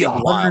 maybe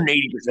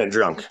 180%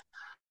 drunk.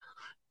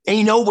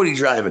 Ain't nobody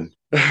driving.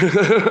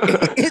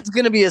 It's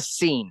going to be a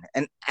scene,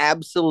 an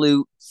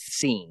absolute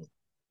scene.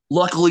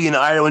 Luckily, in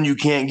Ireland, you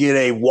can't get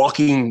a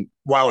walking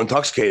while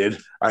intoxicated.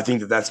 I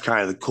think that's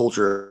kind of the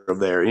culture of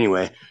there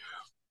anyway.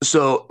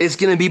 So it's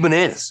going to be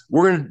bananas.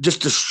 We're going to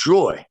just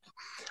destroy.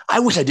 I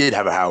wish I did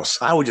have a house.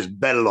 I would just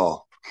bet it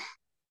all.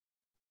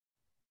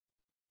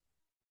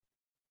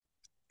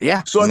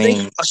 Yeah. So I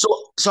think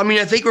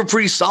I think we're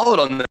pretty solid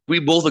on that. We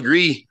both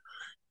agree.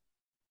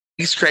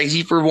 He's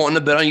crazy for wanting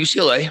to bet on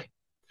UCLA.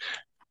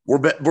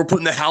 We're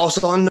putting the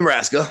house on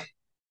Nebraska.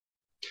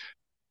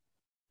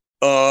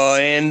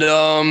 And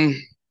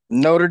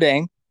Notre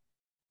Dame.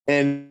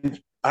 And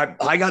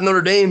I got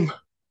Notre Dame.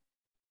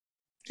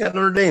 Got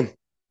Notre Dame.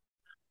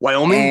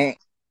 Wyoming.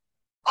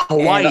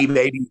 Hawaii,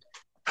 baby.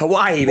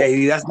 Hawaii,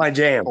 baby. That's my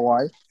jam.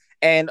 Hawaii.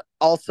 And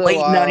also late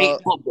night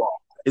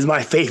football is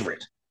my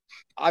favorite.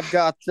 I've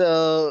got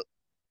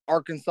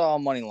Arkansas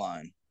money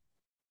line.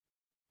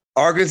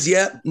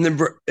 Arkansas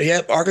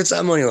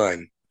money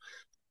line.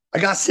 I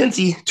got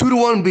Cincy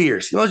 2-1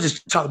 beers. You know,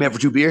 just talk about for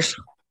 2 beers.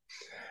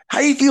 How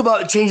do you feel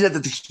about changing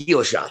that to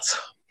tequila shots?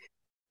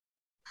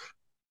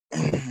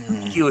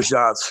 Tequila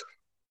shots.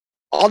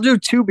 I'll do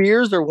 2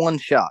 beers or 1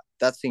 shot.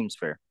 That seems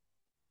fair.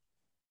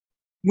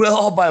 Well,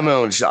 I'll buy my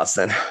own shots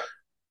then.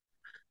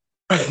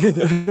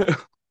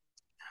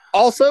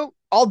 Also,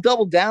 I'll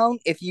double down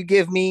if you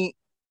give me.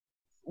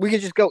 We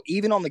could just go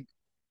even on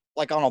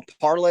on a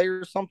parlay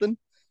or something.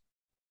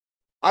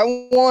 I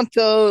want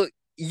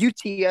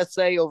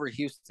UTSA over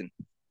Houston.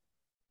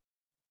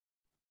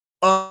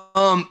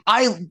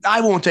 I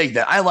won't take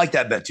that. I like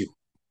that bet too.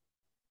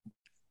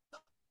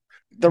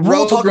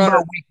 We'll talk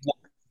about week 1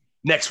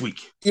 next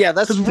week. Yeah,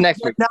 that's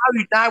next week.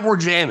 Now we're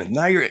jamming.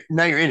 Now you're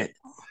in it.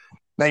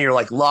 Now you're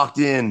like locked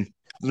in.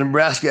 The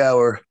Nebraska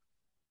Hour.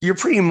 You're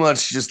pretty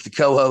much just the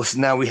co-host,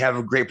 and now we have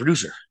a great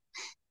producer.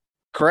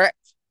 Correct.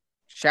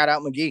 Shout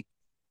out McGee.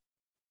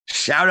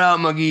 Shout out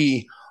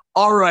McGee.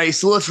 All right,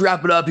 so let's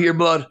wrap it up here,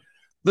 bud.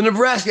 The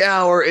Nebraska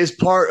Hour is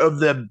part of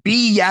the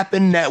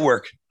BYA303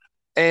 network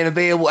and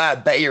available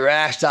at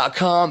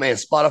betyourash.com and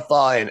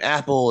Spotify and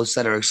Apple, et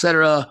cetera, et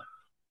cetera.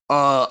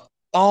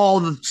 All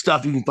the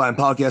stuff you can find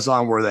podcasts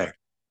on, we're there.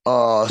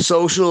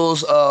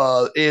 Socials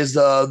is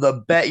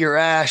the Bet Your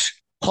Ash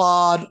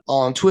pod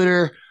on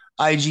Twitter,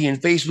 IG,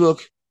 and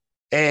Facebook.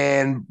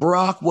 And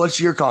Brock, what's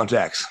your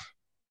contacts?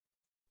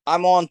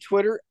 I'm on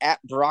Twitter at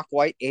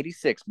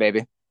BrockWhite86,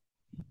 baby.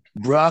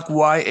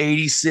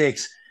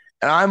 BrockWhite86.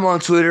 And I'm on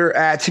Twitter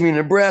at Timmy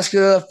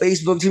Nebraska,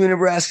 Facebook Timmy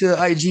Nebraska,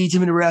 IG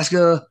Timmy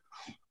Nebraska.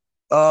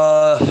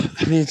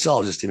 It's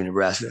all just Timmy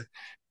Nebraska.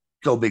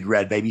 Go Big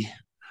Red, baby.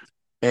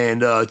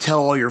 And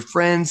tell all your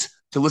friends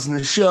to listen to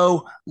the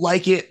show,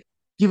 like it,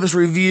 give us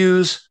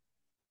reviews.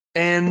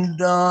 And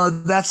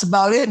that's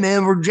about it,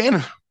 man. We're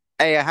jamming.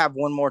 Hey, I have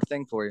one more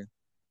thing for you.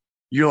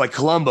 You're like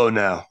Columbo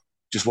now.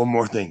 Just one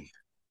more thing.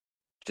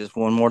 Just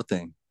one more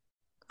thing.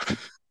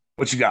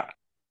 What you got?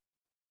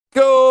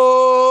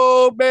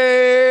 Go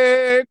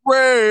Big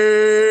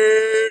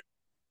Red!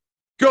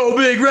 Go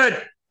Big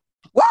Red!